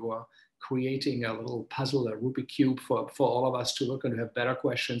together. You are creating a little puzzle, a Rubik's Cube for all of us to look and have better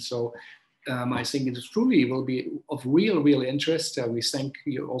questions. So I think it truly will be of real interest. We thank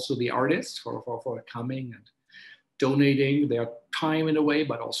you also the artists for coming and donating their time in a way,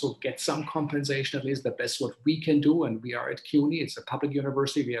 but also get some compensation, at least the best what we can do. And we are at CUNY, it's a public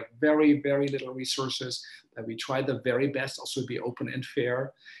university. We have very little resources, but we try the very best also to be open and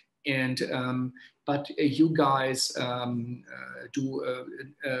fair. And, but you guys do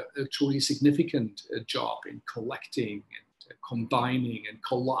a truly significant job in collecting and combining and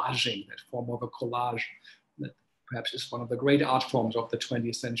collaging, that form of a collage that perhaps is one of the great art forms of the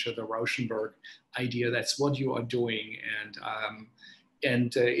 20th century, the Rauschenberg idea. That's what you are doing.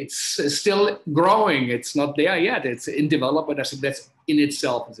 And it's still growing. It's not there yet. It's in development. I think that's in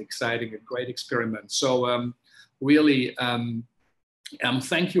itself is exciting, a great experiment. So really,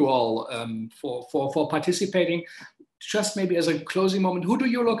 thank you all for participating. Just maybe as a closing moment, who do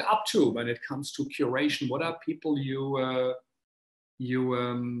you look up to when it comes to curation? What are people you are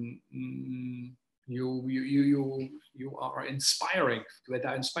inspiring, that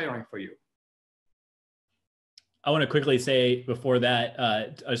are inspiring for you? I want to quickly say before that,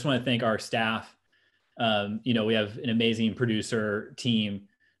 I just want to thank our staff. You know, we have an amazing producer team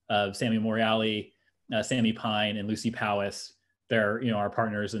of Sammy Moriali, Sammy Pine, and Lucy Powis. They're, you know, our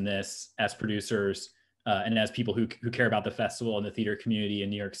partners in this as producers and as people who care about the festival and the theater community in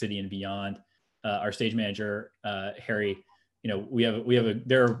New York City and beyond. Our stage manager, Harry, you know,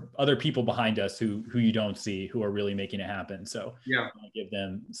 there are other people behind us who you don't see, who are really making it happen. So yeah, I want to give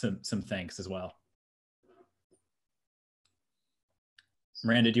them some thanks as well.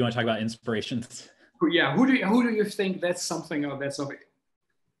 Miranda, do you want to talk about inspirations? Yeah, who do you think that's something that's of,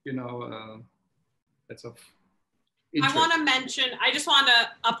 you know, that's of interest? I want to mention, I just want to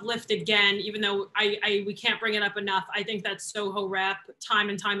uplift again, even though we can't bring it up enough. I think that Soho Rep time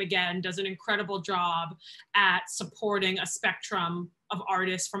and time again does an incredible job at supporting a spectrum of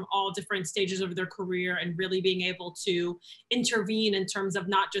artists from all different stages of their career, and really being able to intervene in terms of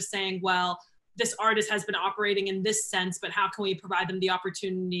not just saying, well, this artist has been operating in this sense, but how can we provide them the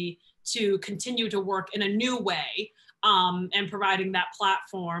opportunity to continue to work in a new way, and providing that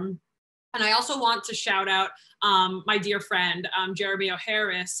platform. And I also want to shout out my dear friend, Jeremy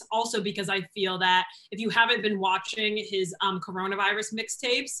O'Harris, also because I feel that if you haven't been watching his coronavirus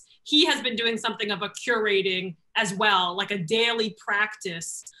mixtapes, he has been doing something of a curating as well, like a daily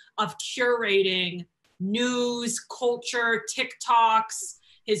practice of curating news, culture, TikToks,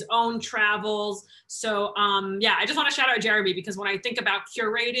 his own travels. So yeah, I just want to shout out Jeremy, because when I think about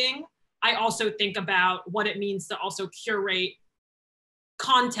curating, I also think about what it means to also curate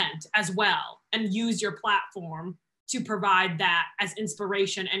content as well, and use your platform to provide that as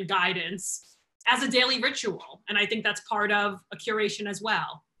inspiration and guidance as a daily ritual. And I think that's part of a curation as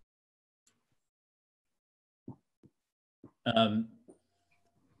well. I've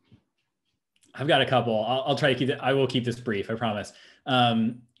got a couple. I'll try to keep it. I will keep this brief, I promise.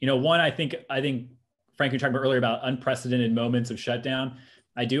 You know, one, I think Frank, you talked about earlier about unprecedented moments of shutdown.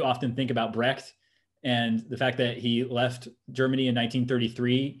 I do often think about Brecht and the fact that he left Germany in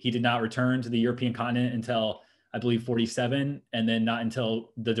 1933. He did not return to the European continent until, I believe, 47, and then not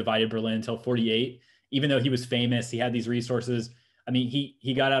until the divided Berlin until 48. Even though he was famous, he had these resources. I mean, he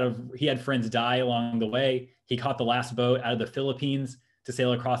had friends die along the way. He caught the last boat out of the Philippines to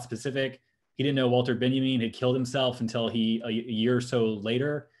sail across the Pacific. He didn't know Walter Benjamin had killed himself until a year or so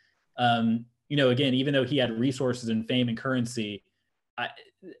later. You you know, again, even though he had resources and fame and currency,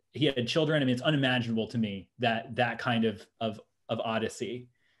 he had children. I mean, it's unimaginable to me that kind of odyssey.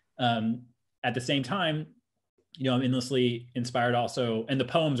 At the same time, you know, I'm endlessly inspired also, and the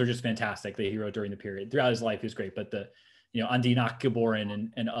poems are just fantastic that he wrote during the period. Throughout his life, he was great, but the, you know, An die Nacht geboren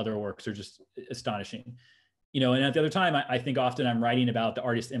and other works are just astonishing. You know, and at the other time, I think often I'm writing about the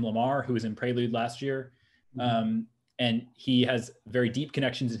artist Im Lamar, who was in Prelude last year. And he has very deep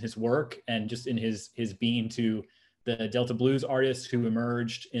connections in his work and just in his being to the Delta blues artists who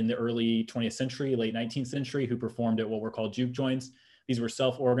emerged in the early 20th century, late 19th century, who performed at what were called juke joints. These were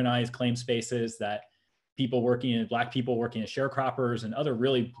self-organized claim spaces that Black people working as sharecroppers and other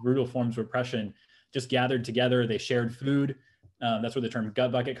really brutal forms of oppression just gathered together. They shared food. That's where the term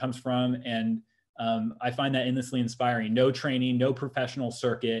gut bucket comes from. And I find that endlessly inspiring. No training, no professional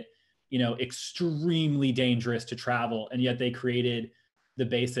circuit, you know, extremely dangerous to travel. And yet they created the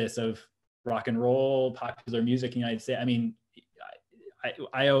basis of rock and roll, popular music in the United States. I mean,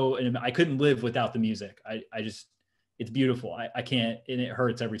 I couldn't live without the music. I just, it's beautiful. I can't, and it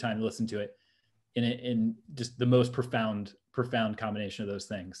hurts every time to listen to it. In just the most profound combination of those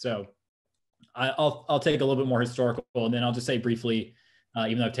things. So I'll take a little bit more historical, and then I'll just say briefly,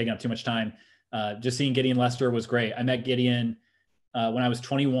 even though I've taken up too much time, just seeing Gideon Lester was great. I met Gideon when I was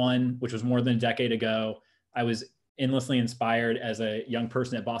 21, which was more than a decade ago. I was endlessly inspired as a young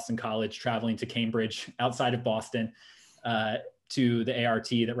person at Boston College, traveling to Cambridge outside of Boston to the ART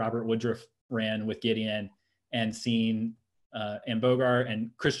that Robert Woodruff ran with Gideon, and seeing Anne Bogart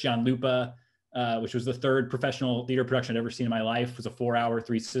and Christian Lupa, which was the third professional theater production I'd ever seen in my life. It was a 4-hour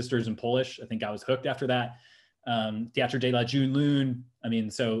Three Sisters in Polish. I think I was hooked after that. Théâtre de la June Lune. I mean,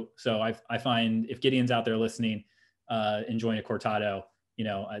 so I find if Gideon's out there listening, enjoying a cortado, you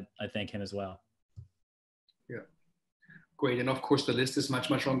know, I thank him as well. Yeah, great. And of course the list is much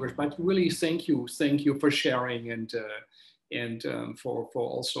longer, but really thank you for sharing and for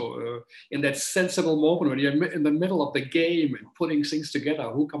also in that sensible moment when you're in the middle of the game and putting things together,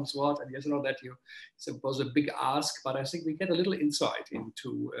 who comes what, and yes, that it was a big ask, but I think we get a little insight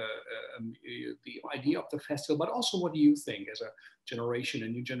into the idea of the festival, but also what do you think as a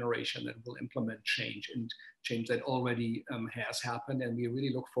new generation that will implement change that already has happened, and we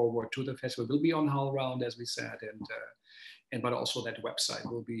really look forward to the festival. We'll be on HowlRound, as we said, but also that website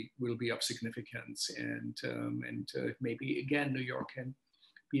will be of significance, and maybe again New York can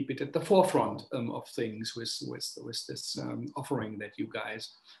be a bit at the forefront of things with this offering that you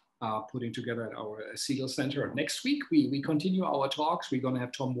guys are putting together at our Segal Center. Next week we continue our talks. We're going to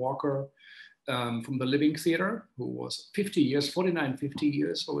have Tom Walker from the Living Theater, who was 50 years so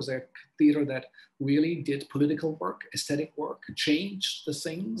it was a theater that really did political work, aesthetic work, changed the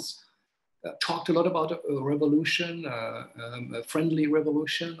things. Talked a lot about a revolution, a friendly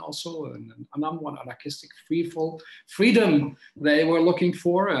revolution also, and one anarchistic freedom they were looking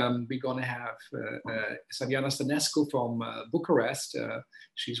for. We're going to have Saviana Stănescu from Bucharest.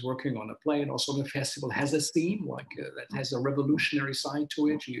 She's working on a play, and also the festival has a theme that has a revolutionary side to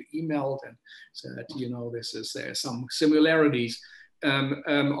it. She emailed and said, you know, there's some similarities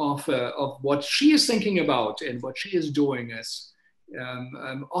of what she is thinking about and what she is doing as.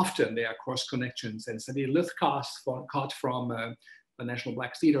 Often there are cross connections, and Sandy Lithcott from the National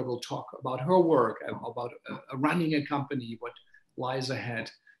Black Theater will talk about her work, about running a company, what lies ahead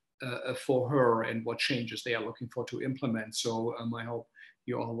for her, and what changes they are looking for to implement. So I hope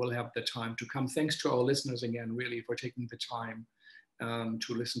you all will have the time to come. Thanks to our listeners again, really, for taking the time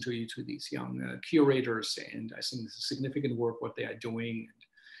to listen to these young curators, and I think this is significant work what they are doing,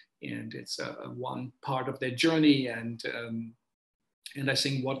 and it's one part of their journey, and I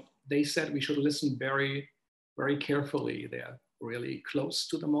think what they said, we should listen very, very carefully. They are really close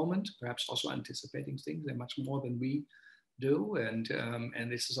to the moment, perhaps also anticipating things. They're much more than we do, and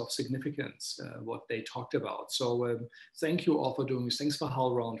this is of significance, what they talked about. So thank you all for doing this. Thanks for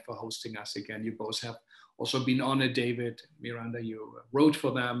HowlRound for hosting us again. You both have also been on it, David, Miranda, you wrote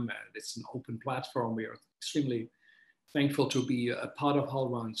for them. It's an open platform. We are extremely thankful to be a part of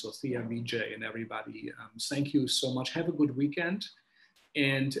HowlRound. So Thea, VJ, and everybody, thank you so much. Have a good weekend.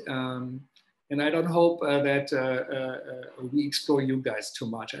 And I don't hope that we explore you guys too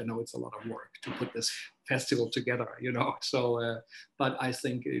much. I know it's a lot of work to put this festival together, you know. So, but I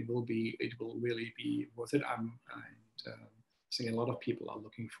think it will really be worth it. I think a lot of people are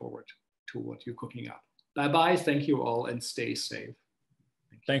looking forward to what you're cooking up. Bye bye. Thank you all, and stay safe.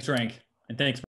 Thanks, Frank, and thanks.